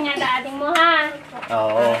ayaw nga kinadaating mo, ha?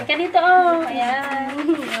 Oo. Ka dito, oh. Ayan.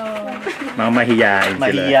 Oh. Mga mahiyain sila.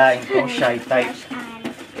 Mahiyain ko, shy type.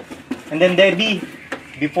 And then Debbie,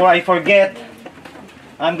 before I forget,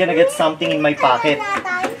 I'm gonna get something in my pocket.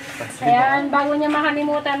 Ayan, bago niya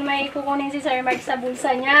makalimutan, may kukunin si Sir Mark sa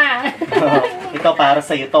bulsa niya. Ito para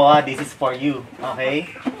sa iyo to, ha. This is for you.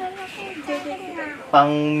 Okay?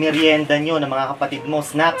 Pang merienda nyo ng mga kapatid mo,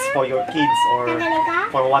 snacks for your kids or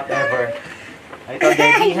for whatever. Ito,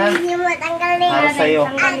 Debbie, ha? Para sa iyo.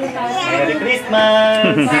 Merry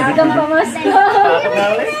Christmas! Magang pamasko.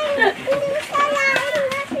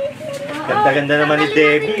 Ganda-ganda naman ni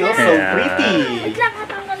Debbie, oh. So pretty.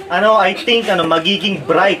 I think, magiging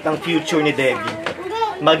bright ang future ni Debbie.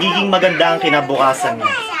 Magiging maganda ang kinabukasan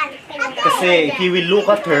niya. Kasi if you will look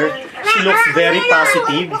at her, she looks very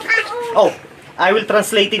positive. Oh, I will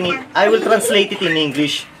translate it in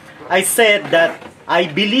English. I said that I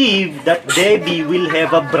believe that Debbie will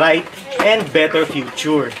have a bright and better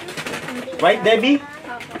future. Right, Debbie?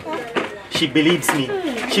 She believes me.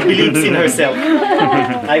 She believes in herself.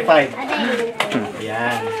 High five.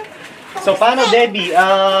 Yan. So, paano, Debbie?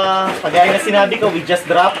 Pagaya na sinabi ko, we just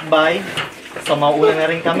dropped by. So, mauna na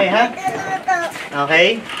rin kami, ha?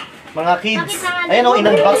 Okay? Mga kids. Ayan,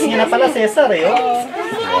 in-unbox niya na pala, Cesar, eh, oh.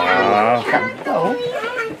 Wow. Ganda, oh.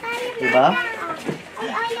 Diba?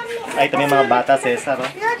 Ay, ito may mga bata, Cesar, oh.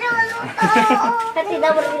 Pati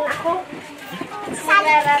daw rin ako.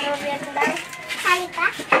 Salararo rin daw. Salita.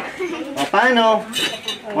 O, paano?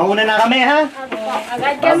 Mauna na kami, ha?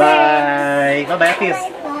 Agad kami. Bye-bye. Bye-bye, Fizz.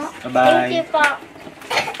 Bye-bye. Thank you po.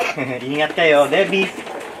 Ingat kayo. Debbie,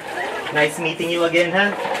 nice meeting you again,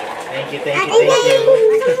 ha? Thank you, thank you, thank you.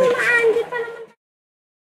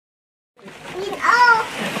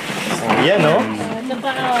 So, yan, no? Ito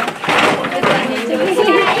pa, oh.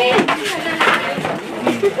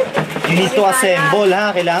 You need to assemble,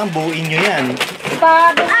 ha? Kailangan buuin nyo yan.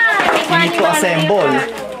 You need to assemble.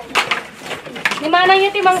 Di mana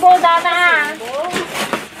yung timang goda na, ha?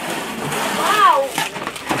 Wow!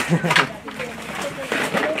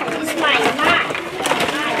 It's mine, ma.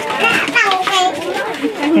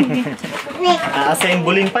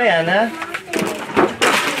 Assembling pa yan, ha?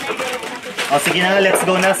 O, sige na, let's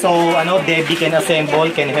go na. So, Debbie can assemble,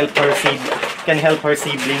 can help her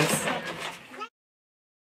siblings.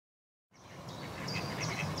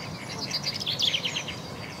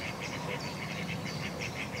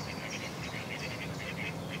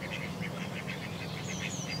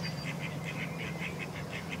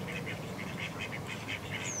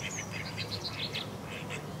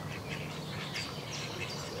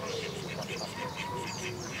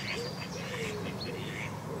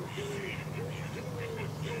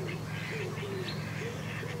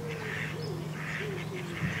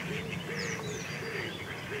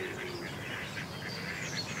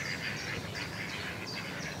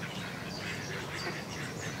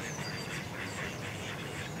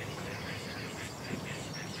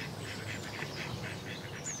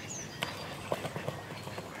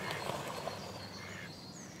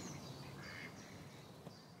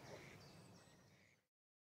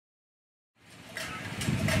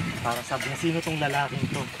 Para sabi niya, sino tong lalaking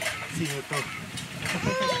to? Sino to?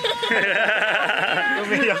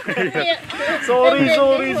 Umiyak. Sorry.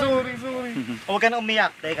 Huwag ka na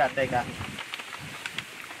umiyak. Teka.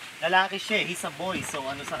 Lalaki siya, he's a boy. So,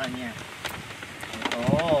 ano sa kanya?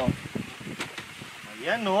 Ito.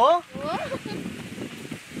 Ayan, no?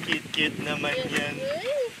 Cute naman yan.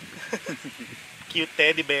 Cute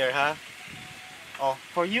teddy bear, ha? Oh,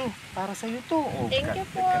 for you. Para sa'yo to. Oh, Thank you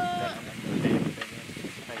po.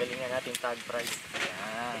 Nagalingan natin tag price.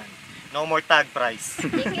 Ayan. No more tag price.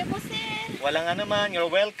 Thank you po, sir. Walang anuman. You're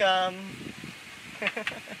welcome.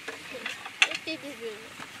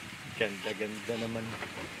 Ganda naman.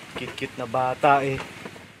 Cute na bata eh.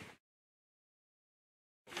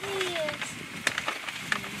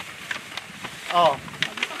 Oh.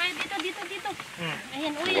 Okay, dito.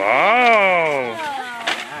 Ayan, uy. Wow!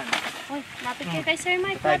 Ayan. Uy, lapit kayo kay Sir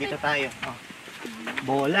Mike. Dito tayo. Oh.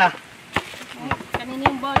 Bola.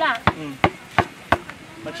 Kanina yung bola.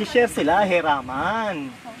 Mag-share sila,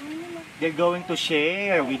 heraman. They're going to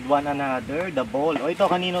share with one another the ball. O ito,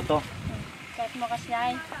 kanino to? Kahit mo kasi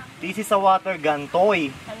This is a water gun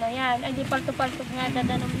toy. ano yan, ay di palto-palto nga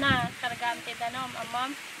dadanom na. Kargante danom,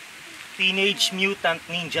 amam. Teenage Mutant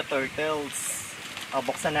Ninja Turtles. O,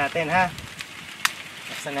 buksan natin ha.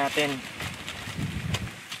 Buksan natin.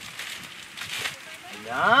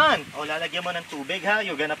 Ayan. O, lalagyan mo ng tubig ha.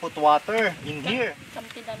 You're gonna put water in here.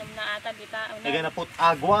 Samti danom na ata bita. You're gonna put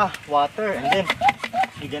agua, water, and then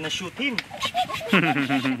you're gonna shoot him.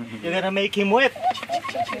 You're gonna make him wet.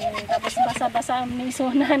 Tapos basa-basa ang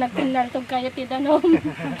misona, nagpinaltog kayo ti danom.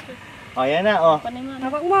 O, yan na o. Panay mo.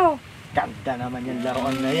 Hawak mo. Ganda naman yung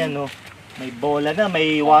laruan na yan o. May bola na,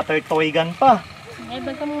 may water toy gun pa. Ay,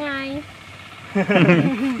 baga mo nga eh.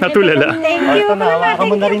 Natulala. Thank you Ito po na, naman. hawakan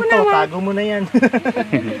mo Thank na you rin po to. naman. Tago mo na yan.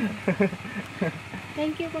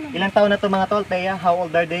 Thank you po naman. Ilang taon na to mga tol, Thea? How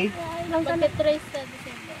old are they? Ilang ka? 3 sa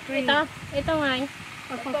December. Ito nga eh.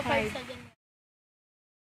 Magpa-5 sa January.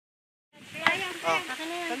 Oh.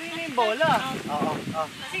 Dali na yung bola. Oo.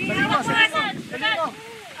 Dali mo, dali mo. Dali mo.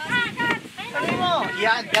 Dali mo.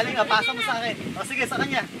 Yan, galing nga. Pasa mo sa akin. O sige, sa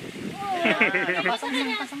kanya. Yan. Pasa mo sa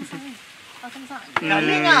akin. Pasa mo sa akin. Pasa mo sa akin.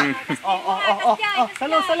 Galing nga. Oh.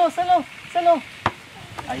 Salo.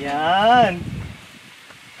 Ayan.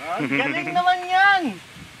 Galing naman yan.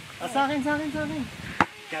 O, sa akin.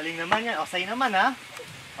 Galing naman yan. O, sa'yo naman ha.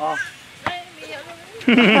 O.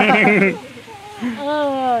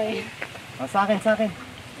 Oy. O, sa akin.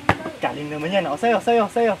 Galing naman yan. O, sa'yo.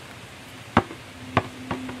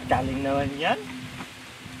 Galing naman yan.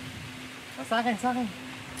 O, sa akin.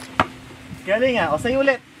 Galing ha. O, sa'yo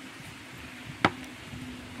ulit.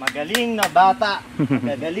 Magaling na bata.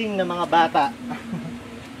 Magagaling na mga bata.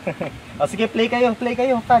 O, sige, play kayo.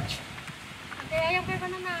 Catch. Okay, ayaw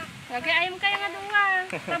kayo na. Okay, ayaw kayo nga duwa.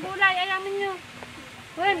 Pabulay, ayamin nyo.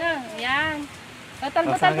 Bueno, yan.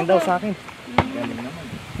 O, sa akin daw, sa akin. Galing naman.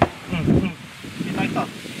 Ito.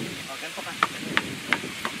 O, ganito ka.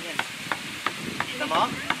 Yan. Kita mo?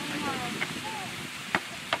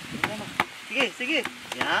 Sige.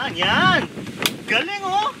 Yan. Galing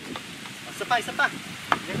oh. Isa pa.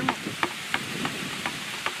 Galing mo.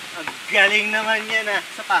 Ang galing naman yan ah.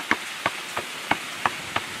 Isa pa.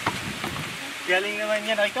 Galing naman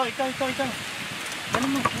yan. Ikaw.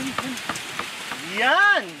 Galing mo.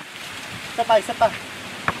 Yan. Isa pa.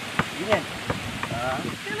 Ganyan.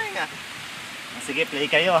 Galing ah. Sige, play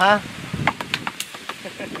kayo ha.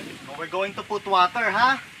 We're going to put water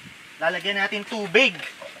ha. Lalagyan natin tubig.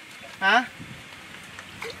 Ha?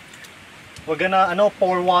 We're gonna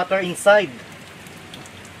pour water inside.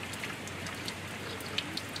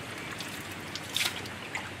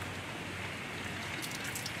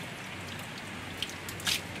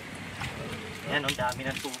 Yan, ang dami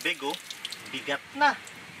ng tubig oh. Bigat na.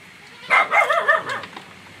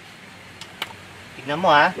 Tignan mo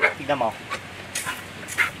ha. Tignan mo.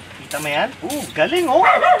 Kita mo yan? Galing oh.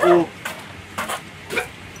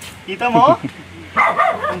 Kita mo?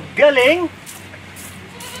 Ang galing.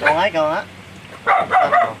 Ikaw nga.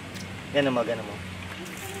 Ganun mo.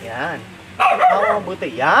 Yan. Buti.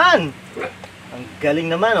 Yan. Ang galing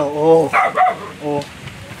naman oh.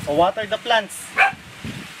 Water the plants.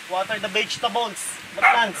 Water the vegetables. The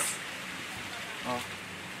plants.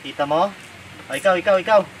 Kita mo?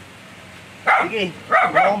 Ikaw. Sige.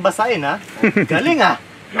 Huwag mo akong basahin ha. Galing ah.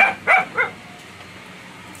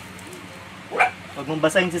 Huwag mong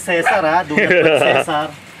basahin si Cesar ha. Do not put Cesar.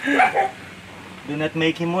 Do not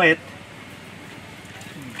make him wet.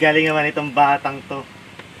 Galing naman itong batang to.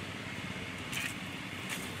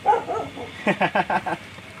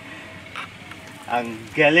 Ang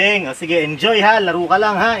galing. O sige, enjoy ha. Laro ka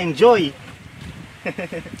lang ha. Enjoy.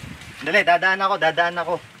 Dali, dadaan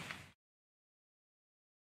ako.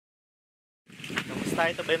 Kamusta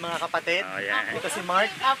ito ba yung mga kapatid? Ito si Mark.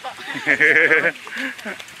 Apo.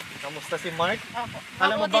 Kamusta si Mark? Apo.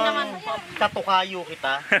 Alam mo Mabuti ba naman. katukayo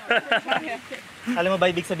kita? Alam mo ba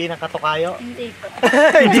ibig sabihin ng katukayo? Hindi po.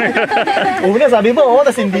 Una sabi mo,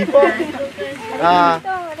 tas hindi po.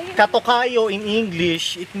 Katukayo in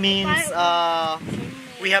English, it means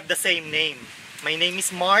we have the same name. My name is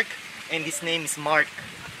Mark and his name is Mark.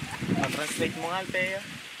 Translate mo nga, Althea.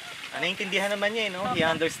 Naiintindihan naman niya, no? He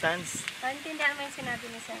understands. Naintindihan mo yung sinabi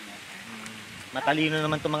ni Sir. Matalino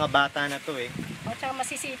naman itong mga bata na to eh. O, tsaka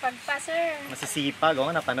masisipag pa, Sir. Masisipag,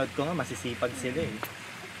 napanood ko nga, masisipag sila eh.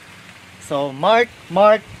 So, Mark,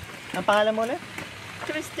 ang pangalan mo ulit?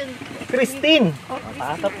 Christine.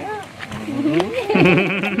 Patap nga.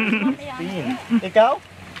 Christine. Ikaw?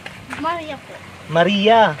 Maria po.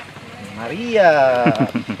 Maria.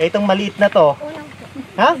 Itong maliit na to. Unang po.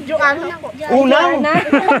 Ha? Joanna po. Unang?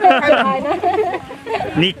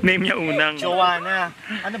 Nickname niya Unang. Joanna.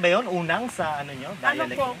 Ano ba yun? Unang sa ano nyo? Ano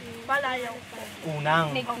Dialect? po? Palayaw po.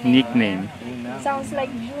 Unang. Nickname. Unang. Sounds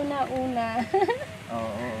like Juna Una.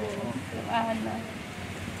 Oo. Ana.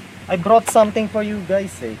 I brought something for you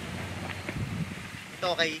guys eh.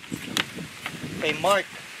 Ito kay Mark.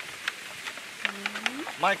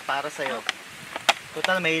 Mark, para sa'yo.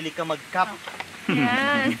 Total, mahilig ka mag-cup.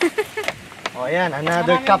 Yan. O yan,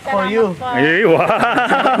 another cup for you. Ay,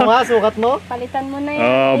 wow! Sukat mo? Palitan mo na yan.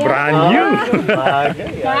 Oh, Ayan. brand new.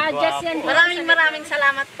 Bagay. Ma-adjust yan. Maraming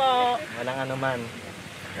salamat po. Walang anuman.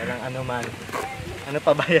 Ano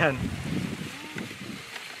pa ba yan?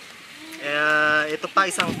 Ito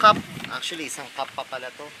pa isang cup. Actually, isang cup pa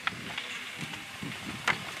pala to.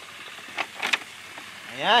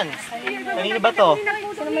 Ayan. Kanino ba to?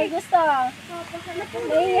 Sino may gusto?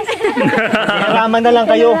 Yes. Hiraman na lang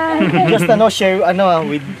kayo. Just share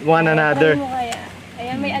with one another. Try mo kaya.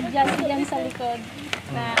 Ayan, may adjust dyan sa likod.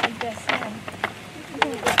 Na adjust yan.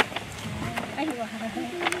 Ay, wow.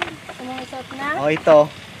 Sumusot na. O ito.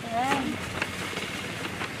 Ayan.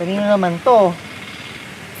 Kanino naman to?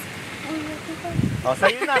 O,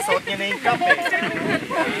 sa'yo na. Suot niya na yung cup eh.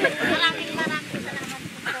 Maraming salamat po.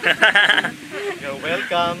 You're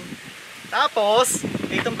welcome. Tapos,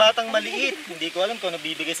 itong batang maliit. Hindi ko alam kung ano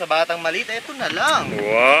bibigay sa batang maliit. Ito na lang.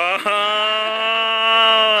 Wow!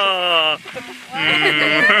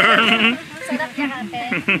 Sarap niya ate.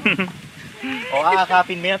 O,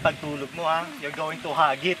 aakapin mo yan pag tulog mo ha. You're going to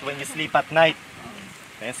hug it when you sleep at night.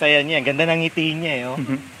 Kaya saya niya. Ganda ng ngiti niya eh. Oh.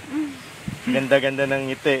 Ganda-ganda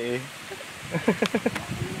ng ngiti eh.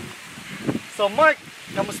 So Mark,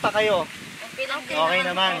 kamusta kayo? Okay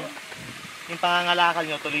naman. Yung pangangalakal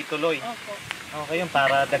nyo, tuloy-tuloy. Okay yun,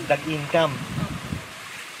 para dagdag income.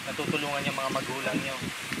 Natutulungan yung mga magulang nyo.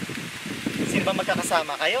 Sino ba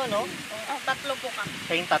magkakasama kayo, no? Tatlo po kami.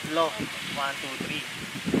 Kayong tatlo. 1, 2,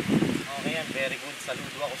 3. Okay yan, very good.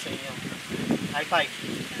 Saludo ako sa inyo. High five.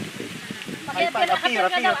 High five.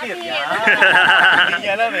 Appear. Yan. Hindi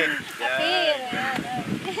niya alam eh. Appear.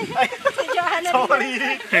 Ay,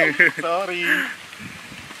 sorry.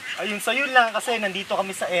 Ayun, so yun lang kasi nandito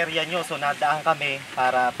kami sa area nyo. So nadaan kami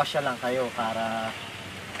para pasyalan kayo. Para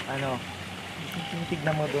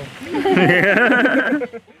tignan mo doon.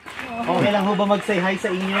 Okay lang ho ba mag-say hi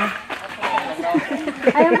sa inyo?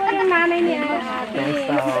 Ayan po yung nanay ni ate.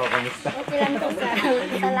 Kamusta? Okay lang po sa.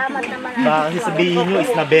 Salamat naman. Baka kasi sabihin nyo,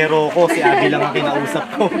 is nabero ko. Si Abby lang ang kinausap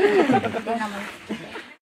ko.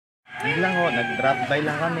 Hindi lang ho, nag-drop by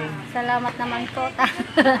lang kami. Salamat naman po.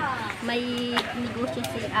 May negosyo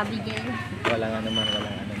si Abigail. Walang anuman.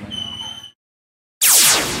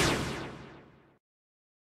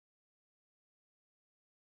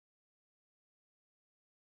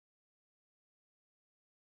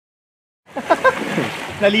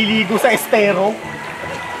 Naliligo sa estero.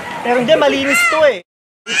 Pero hindi, malinis to eh.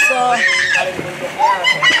 It's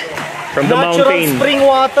From the natural mountain. spring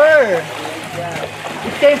water.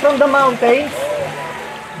 It came from the mountains.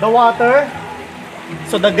 The water.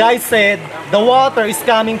 So the guy said the water is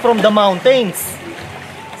coming from the mountains.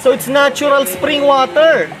 So it's natural spring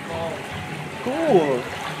water. Cool.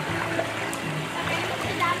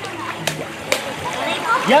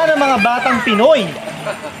 Yan ang mga batang Pinoy.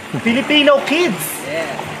 Filipino kids.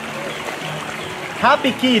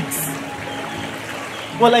 Happy kids.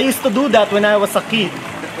 Well, I used to do that when I was a kid.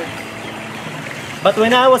 But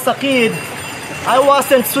when I was a kid, I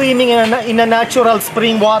wasn't swimming in a natural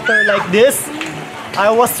spring water like this.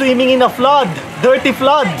 I was swimming in a flood, dirty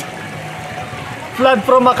flood. Flood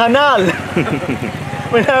from a canal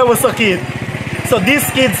when I was a kid. So these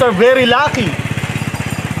kids are very lucky.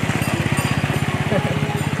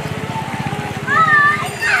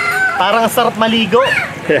 Parang sarap maligo.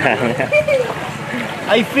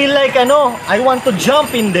 I feel like I want to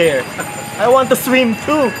jump in there. I want to swim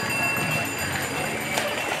too.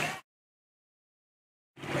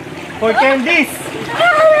 For candies.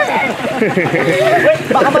 Wait,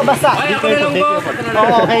 baka mabasa.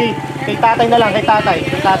 Oo, kay tatay na lang, kay tatay.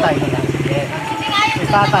 Kay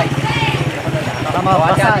tatay. Baka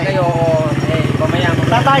mabasa eh.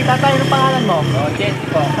 Tatay, anong pangalan mo? Jesse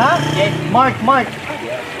po. Ha? Mark.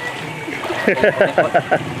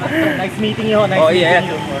 Nice meeting you. Meeting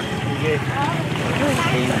you. Sige.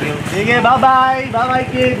 Thank you. Sige, bye-bye. Bye-bye,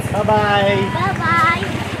 kids. Bye-bye. Bye-bye.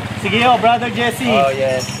 Sige, Brother Jesse. Oh,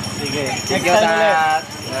 yes. Sige. Thank you sa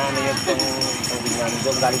ngayon itong tubig namin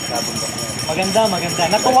doon galing sa bundok niya. Maganda.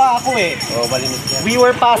 Natuwa ako eh. Oh, malinis niya. We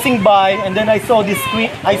were passing by and then I saw these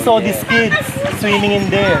kids swimming in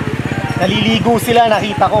there. Naliligo sila,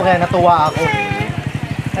 nakita ko kaya natuwa ako.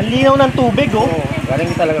 Ang linaw ng tubig oh.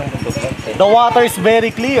 Galing talagang bundok. The water is very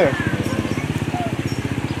clear.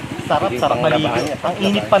 Sarap, sarap maligo. Ang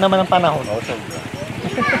init pa naman ng panahon.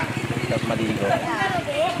 Sarap maligo.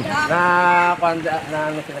 Na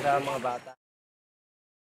ano sila sa mga bata.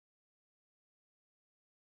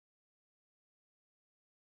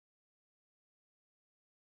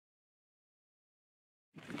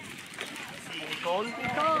 Nicole?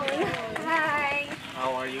 Hi!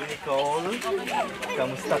 How are you, Nicole?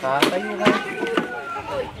 Kamusta ka? Tayo ka.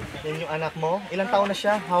 Yan yung anak mo? Ilang taon na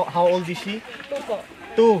siya? How old is she? 2 po.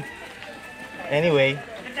 2. Anyway,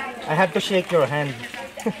 I have to shake your hand.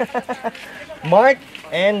 Mark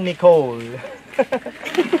and Nicole.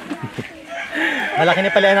 Malaki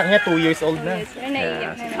na pala anak niya, 2 years old na. Yes,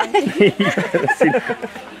 naiiyak na naman.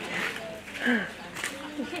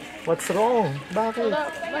 What's wrong? Bakit?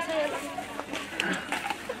 Masaya lang.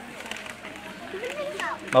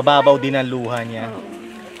 Mababaw din ang luha niya.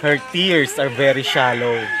 Her tears are very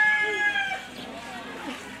shallow.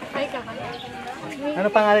 Hi ka ba? Ano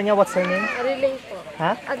pangalan niya? What's her name? Alilay po.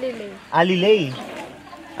 Ha? Alilay. Alilay.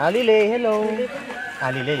 Alilay, hello.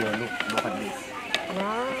 Alilay, oh, look at this.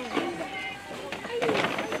 Wow.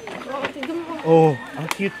 Oh, ang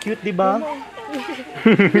cute-cute, di ba?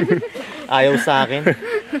 Ayaw sa akin.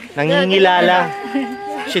 Nangingilala.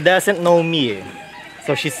 She doesn't know me eh.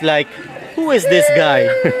 So she's like, who is this guy?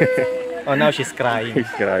 Oh, now she's crying. He's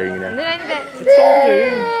crying na. It's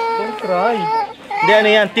okay. Don't cry. Hindi,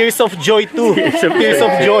 ano yan? Tears of joy too. Tears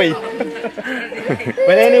of joy.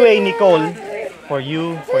 Well, anyway, Nicole, for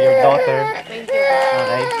you, for your daughter.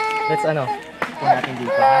 Okay. Let's ano, po natin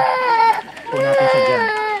dito, ha? Po natin siya dyan.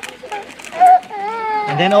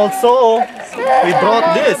 And then also, we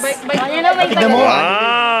brought this. Tignan mo.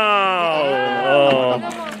 Wow! Oh.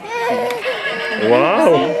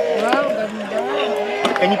 Wow!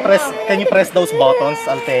 Can you press those buttons,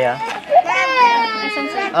 Althea?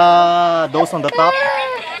 Those on the top.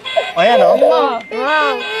 Oh, yan, oh. Wow.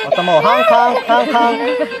 O, tamo. Hang.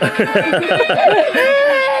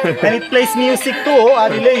 And it plays music too, oh.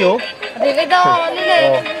 Alilay, oh. Alilay daw,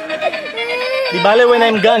 alilay. Oh. Di bale, when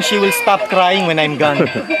I'm gone, she will stop crying when I'm gone.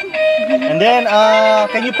 And then,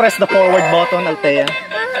 can you press the forward button, Althea?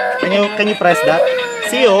 Can you press that?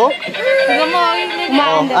 See, oh. Tignan mo,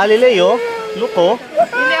 Oh, Alilay, oh. Look, oh.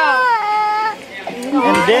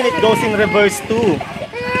 And then it goes in reverse too.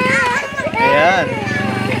 Ayan.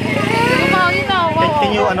 Can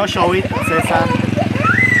you show it, Cesar?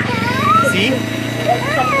 See?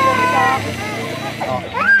 Oh.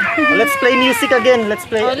 Well, let's play music again. Let's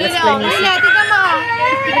play music. Tignan mo.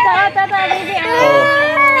 Tata, baby. Oh.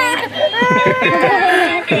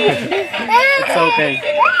 It's okay.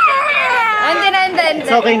 Hindi.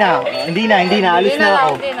 It's okay na. Hindi na. Alis na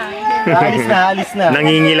ako. Alis na.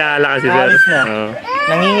 Nangingilala kasi sir. Alis na. Oh.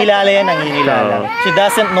 Nangingilala yan, nangingilala. Oh. She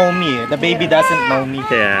doesn't know me. The baby doesn't know me.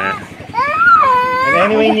 Yeah. And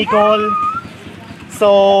anyway, Nicole,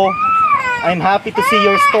 so I'm happy to see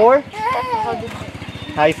your store.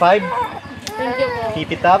 High five. Thank you po.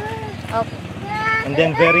 Keep it up. Okay. And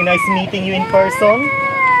then very nice meeting you in person.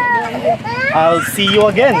 I'll see you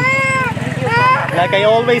again. Like I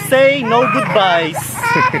always say, no goodbyes.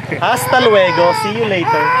 Hasta luego. See you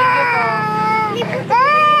later.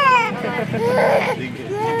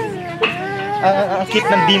 Ang cute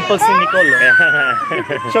ng dimples ni Nicole.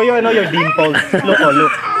 Oh. Show you your dimples.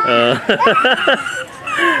 Look.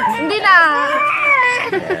 Hindi na.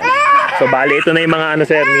 So bali ito na yung mga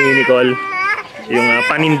sir ni Nicole. Yung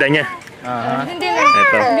paninda niya. Hindi na.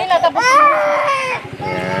 Ito. Hindi na, tapos na.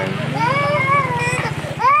 Ayan.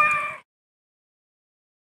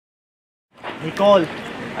 Nicole,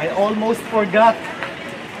 I almost forgot.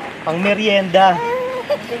 Pang merienda.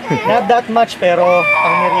 Not that much pero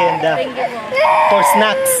pang merienda. Thank you po. For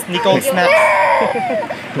snacks, Nicole snacks.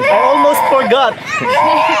 I almost forgot.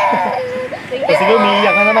 Thank So you sige, po.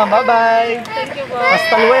 umiiyak na naman. Bye-bye. Thank you po.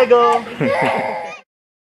 Hasta luego.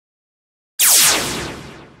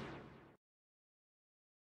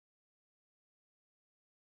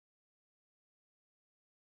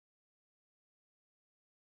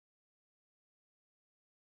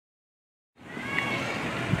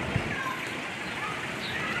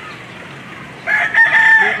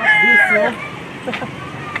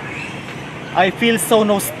 I feel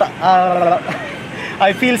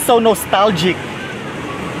so nostalgic.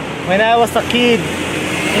 When I was a kid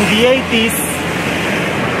in the 80s,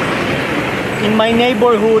 in my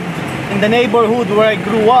neighborhood, in the neighborhood where I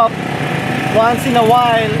grew up, once in a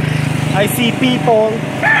while I see people,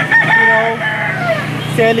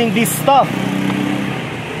 selling this stuff.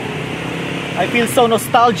 I feel so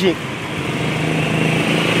nostalgic.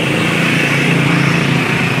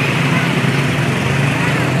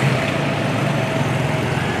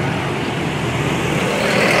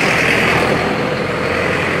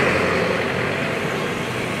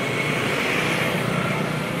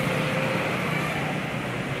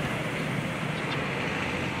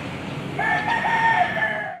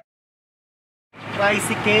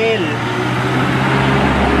 tricycle.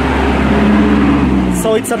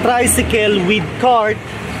 So it's a tricycle with cart,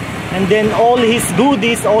 and then all his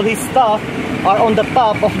goodies, all his stuff are on the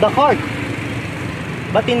top of the cart.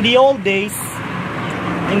 But in the old days,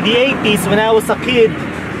 in the 80s, when I was a kid,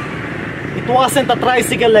 it wasn't a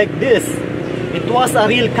tricycle like this. It was a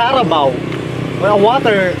real carabao. Well,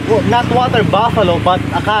 not water buffalo, but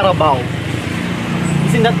a carabao.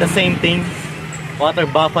 Isn't that the same thing? Water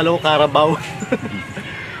buffalo, carabao.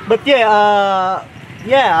 But yeah,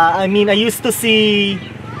 I mean, I used to see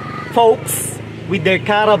folks with their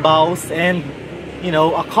carabaos and, you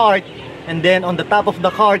know, a cart, and then on the top of the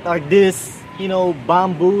cart are this, you know,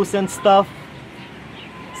 bamboos and stuff.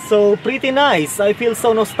 So pretty nice. I feel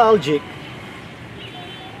so nostalgic.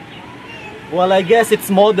 Well, I guess it's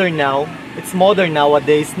modern now. It's modern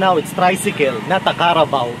nowadays. Now it's tricycle, not a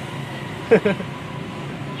carabao.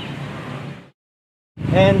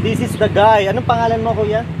 And this is the guy. Anong pangalan mo,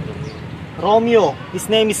 kuya? Romeo.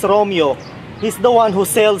 His name is Romeo. He's the one who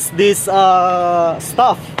sells this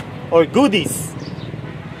stuff or goodies.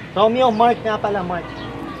 Romeo, Mark nga pala, Mark.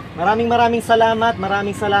 Maraming salamat.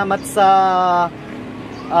 Maraming salamat sa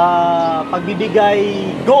pagbibigay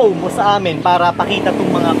go mo sa amin para pakita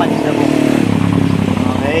tong mga paninda mo.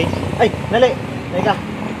 Okay? Ay, nali. Teka,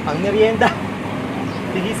 pang merienda.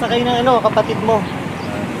 Sige sa kayo ng ano, kapatid mo.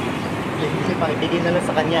 Sige, pakibigay na lang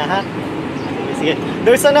sa kanya, ha? Sige.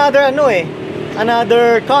 There's another ano eh.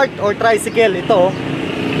 Another cart or tricycle. Ito.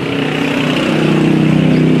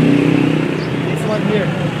 This one here.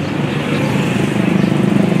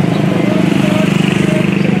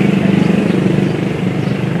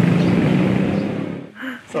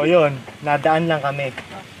 So yun, nadaan lang kami.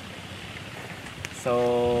 So,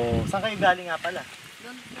 saan kayo galing nga pala?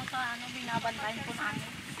 Doon po sa ano, binabantayan po namin.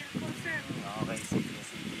 Okay, sige.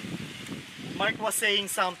 Mark was saying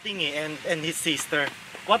something eh, and his sister.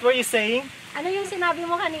 What were you saying? Ano yung sinabi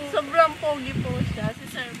mo kanina? Sobrang pogi po siya, si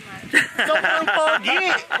Sir Mark. Sobrang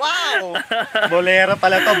pogi! Wow! Bolera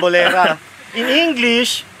pala to, bolera. In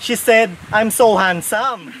English, she said, I'm so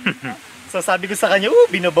handsome. So sabi ko sa kanya,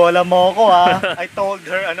 binobola mo ako ha. I told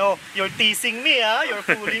her, you're teasing me ha, you're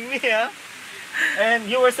fooling me ha. And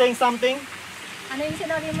you were saying something? Ano yung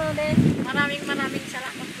sinabi mo din? Maraming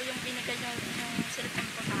salamat po yung binigay yung cellphone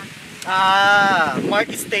ko sa akin. Mark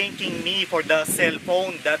is thanking me for the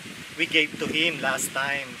cellphone that we gave to him last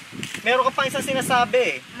time. Meron ka pa isang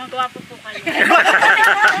sinasabi. Magwapo po kayo.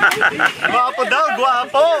 Gwapo daw,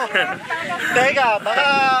 gwapo. Teka, baka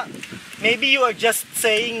maybe you are just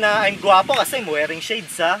saying na I'm gwapo kasi I'm wearing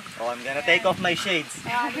shades ha. Oh, I'm gonna take off my shades.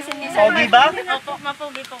 Pogi ba? Opo,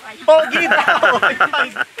 mapogi po kayo. Pogi daw.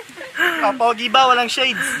 Pogi ba? Walang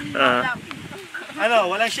shades.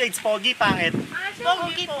 Ano, walang shades. Pogi, pangit.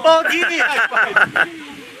 Pogi po. Pogi!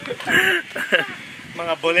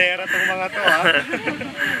 Mga bolera tong mga to ha.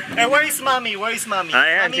 Eh, where is mommy? Where is mommy?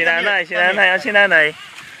 Ayan, Mommy, si come nanay, here. si nanay, si nanay.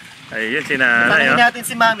 Ayun, si nanay. Tanungin Oh. natin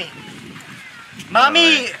si mommy.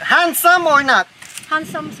 Mommy, handsome or not?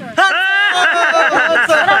 Handsome, sir.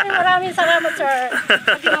 Handsome! Maraming salamat, sir.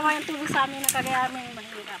 Sa ginawa yung tulong sa amin na kaya aming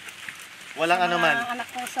mahirap. Walang ano man. Mga anak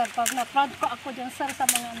ko, sir. Pag na-proud ko ako dyan, sir, sa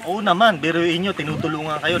mga anak. Oo naman, biruin nyo,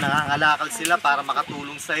 tinutulungan kayo, nangangalakal sila para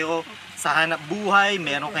makatulong sa'yo sa hanap buhay,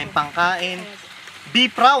 meron kayong pangkain. Be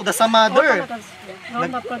proud as a mother.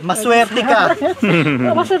 Maswerte ka.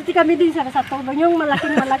 Maswerte kami din, sir, sa tulong. Yung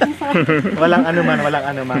malaking, sir. Walang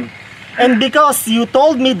ano man. And because you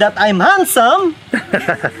told me that I'm handsome,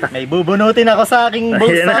 may bubunutin ako sa aking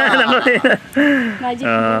bulsa. Magic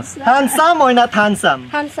balls. Handsome or not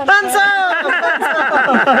handsome? Handsome. Handsome!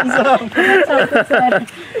 Handsome!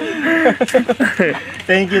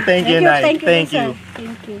 Thank you, Nay. Thank you.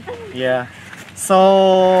 Thank you. Yeah.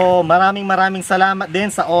 So, maraming salamat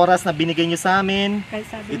din sa oras na binigay niyo sa amin.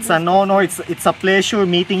 It's an honor, it's a pleasure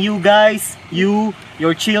meeting you guys, you,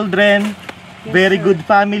 your children. Very good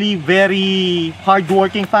family, very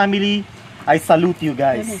hardworking family. I salute you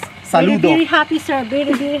guys. Saludo. Very happy, sir.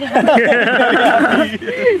 Very happy.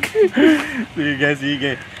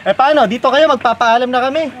 Sige. Eh paano? Dito kayo, magpapaalam na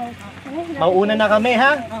kami. Mauuna na kami,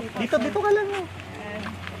 ha? Dito ka lang.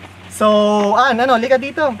 So, lika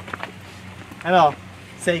dito.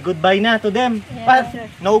 Say goodbye na to them.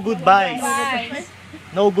 No goodbyes.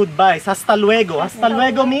 No goodbyes. Hasta luego. Hasta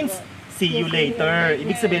luego means see you later.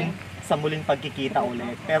 Ibig sabihin, sa muling pagkikita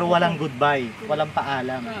ulit. Pero walang goodbye, walang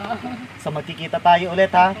paalam. So magkikita tayo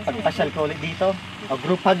ulit ha, pagpasyal ko ulit dito. O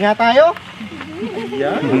group hug nga tayo.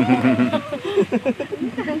 Yan.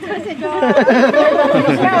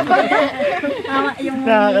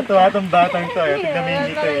 Nakakatuwa itong batang to. Tignan mo yung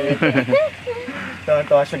dito eh.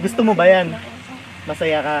 Tuwa siya. Gusto mo ba yan?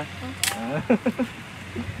 Masaya ka?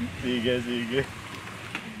 Sige, sige.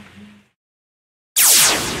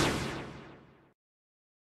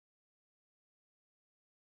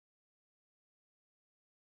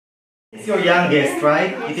 It's your youngest,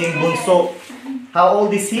 right? Ito yung bunso. How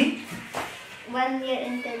old is he? 1 year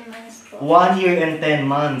and 10 months po. 1 year and 10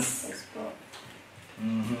 months. Yes po.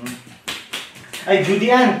 Ay,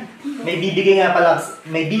 Judy Ann, may bibigay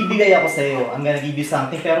ako sa iyo. I'm gonna give you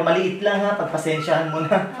something, pero maliit lang ha, pagpasensyahan mo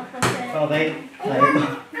na. Opo, sir. Okay? Ito.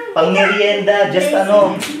 Pang merienda, just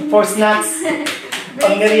for snacks.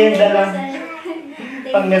 Pang merienda lang.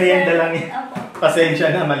 Pang merienda lang. Pasensya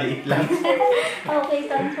na, maliit lang. Okay,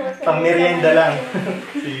 thanks po, sir. Pang merienda lang.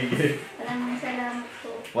 Sige. Maraming salamat po.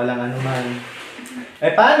 Walang anuman.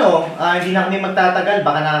 Eh paano? Hindi na kami magtatagal,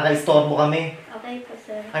 baka nakaka-istorbo kami. Okay po,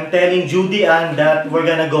 sir. I'm telling Judy Ann that we're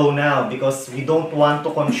gonna go now because we don't want to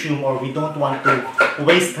consume or we don't want to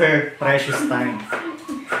waste her precious time.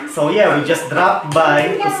 So yeah, we just dropped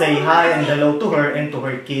by to say hi and hello to her and to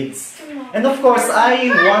her kids. And of course, I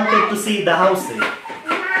wanted to see the house.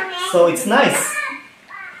 So it's nice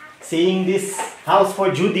seeing this house for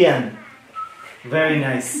Judy Ann. Very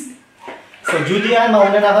nice. So Judy Ann,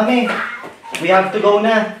 mauna na kami. We have to go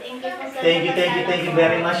na. Thank you po, sir. Thank you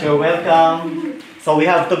very much. You're welcome. So we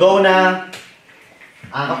have to go na.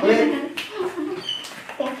 Angkat ulit.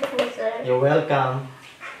 Thank you po, sir. You're welcome.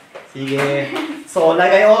 Sige. So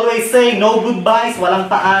like I always say, no goodbyes, walang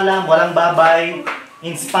paalam, walang bye-bye.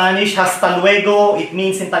 In Spanish, hasta luego, it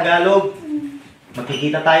means in Tagalog,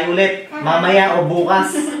 magkikita tayo ulit mamaya o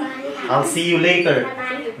bukas. I'll see you later.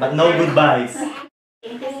 But no goodbyes.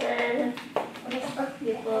 Thank you, sir. Thank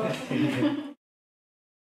you po.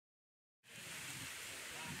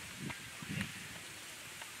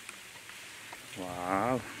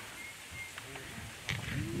 Wow.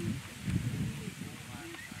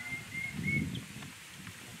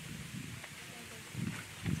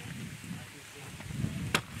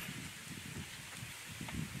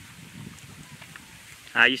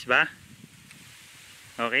 Ayos ba?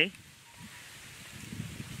 Okay?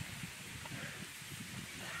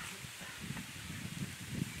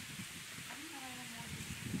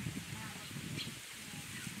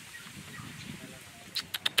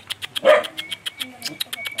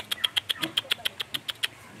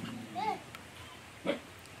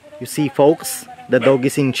 You see, folks, the dog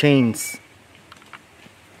is in chains.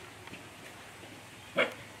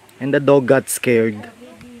 And the dog got scared.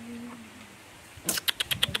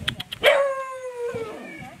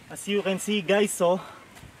 As you can see, guys, so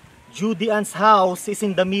Judy Ann's house is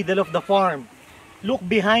in the middle of the farm. Look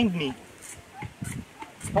behind me.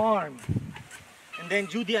 Farm. And then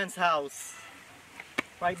Judy Ann's house.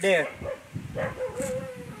 Right there.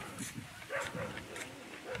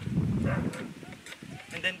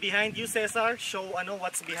 And then behind you, Cesar, show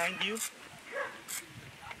what's behind you.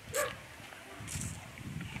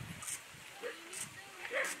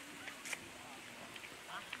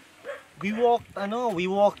 We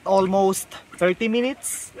walked almost 30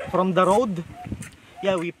 minutes from the road.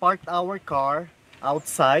 Yeah, we parked our car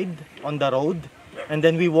outside on the road and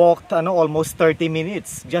then we walked almost 30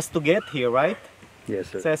 minutes just to get here, right? Yes,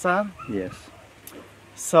 sir. Cesar? Yes.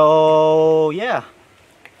 So, yeah.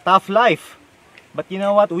 Tough life. But you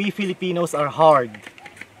know what? We Filipinos are hard.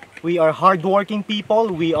 We are hardworking people.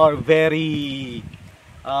 We are very,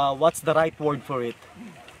 what's the right word for it?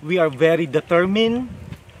 We are very determined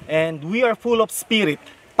and we are full of spirit,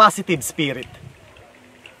 positive spirit.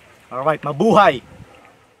 Alright, mabuhay!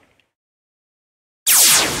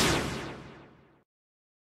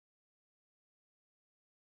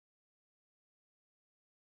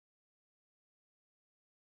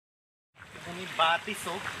 May batis,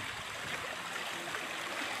 oh.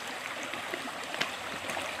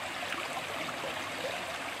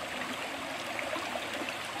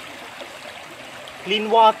 Clean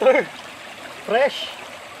water. Fresh.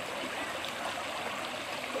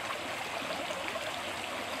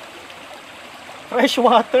 Fresh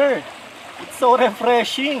water. It's so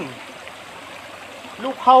refreshing.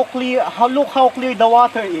 Look how clear the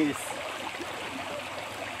water is.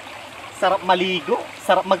 Sarap maligo,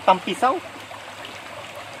 sarap magtampisaw.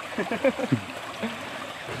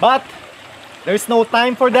 But there's no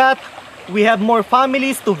time for that. We have more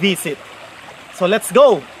families to visit. So let's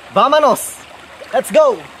go. Vámonos. Let's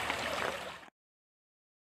go.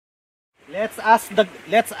 Let's ask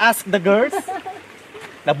the girls.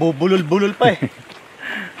 Nabubulol-bulol pa eh.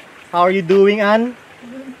 How are you doing, Ann?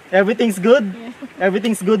 Everything's good? Yeah.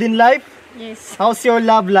 Everything's good in life? Yes. How's your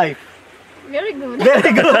love life? Very good.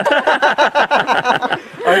 Very good.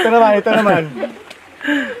 Oh, ito naman.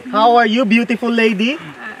 How are you, beautiful lady?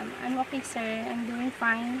 I'm okay, sir. I'm doing doing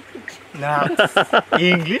fine. Nax.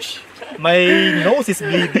 English? My nose is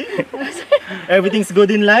bleeding. Everything's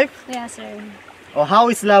good in life? Yeah, sir. Oh, how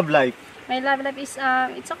is love life? My love life is,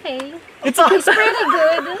 it's okay. It's It's pretty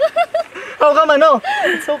good. How come ano?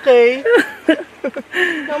 It's okay.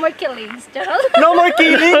 No more killings. Charot. No more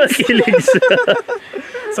killings. Killings.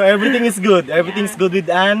 So everything is good. Everything's good with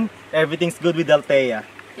Anne. Everything's good with Althea.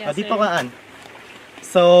 Yes, Di sir. pa ka, Anne?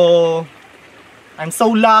 So, I'm so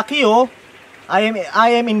lucky, oh.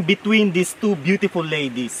 I am in between these two beautiful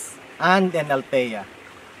ladies, Anne and Althea.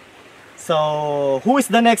 So, who is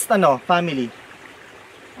the next family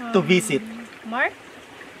to visit? Mark?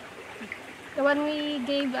 The one we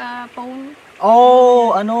gave phone.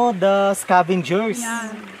 Oh, the scavengers.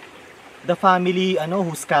 Yeah. The family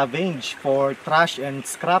who scavenge for trash and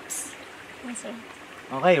scraps. Yes, sir.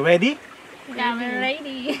 Okay, ready? Yeah, we're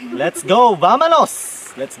ready. Let's go.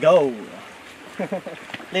 Vámonos. Let's go.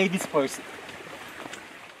 Ladies first.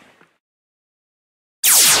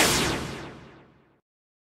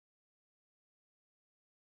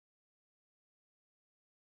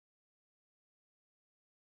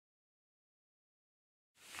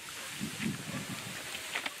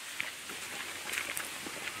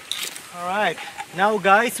 Alright, now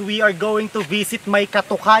guys, we are going to visit my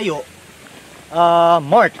katukayo,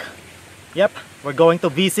 Mark. Yep, we're going to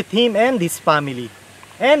visit him and his family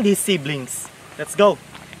and his siblings. Let's go.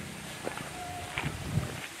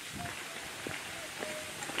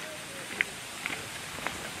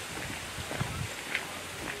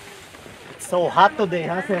 It's so hot today,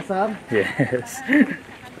 huh, Cesar? Yes.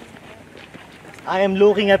 I am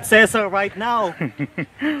looking at Cesar right now.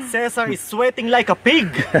 Cesar is sweating like a pig.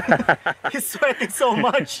 He's sweating so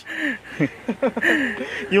much.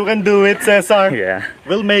 You can do it, Cesar. Yeah.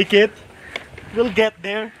 We'll make it. We'll get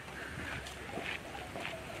there.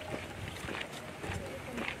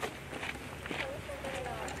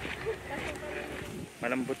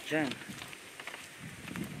 Malambot dyan.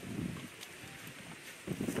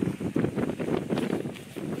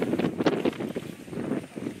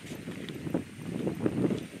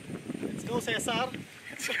 Let's go, Cesar.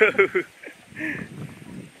 Let's go.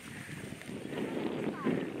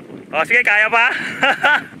 Oh, sige, kaya pa?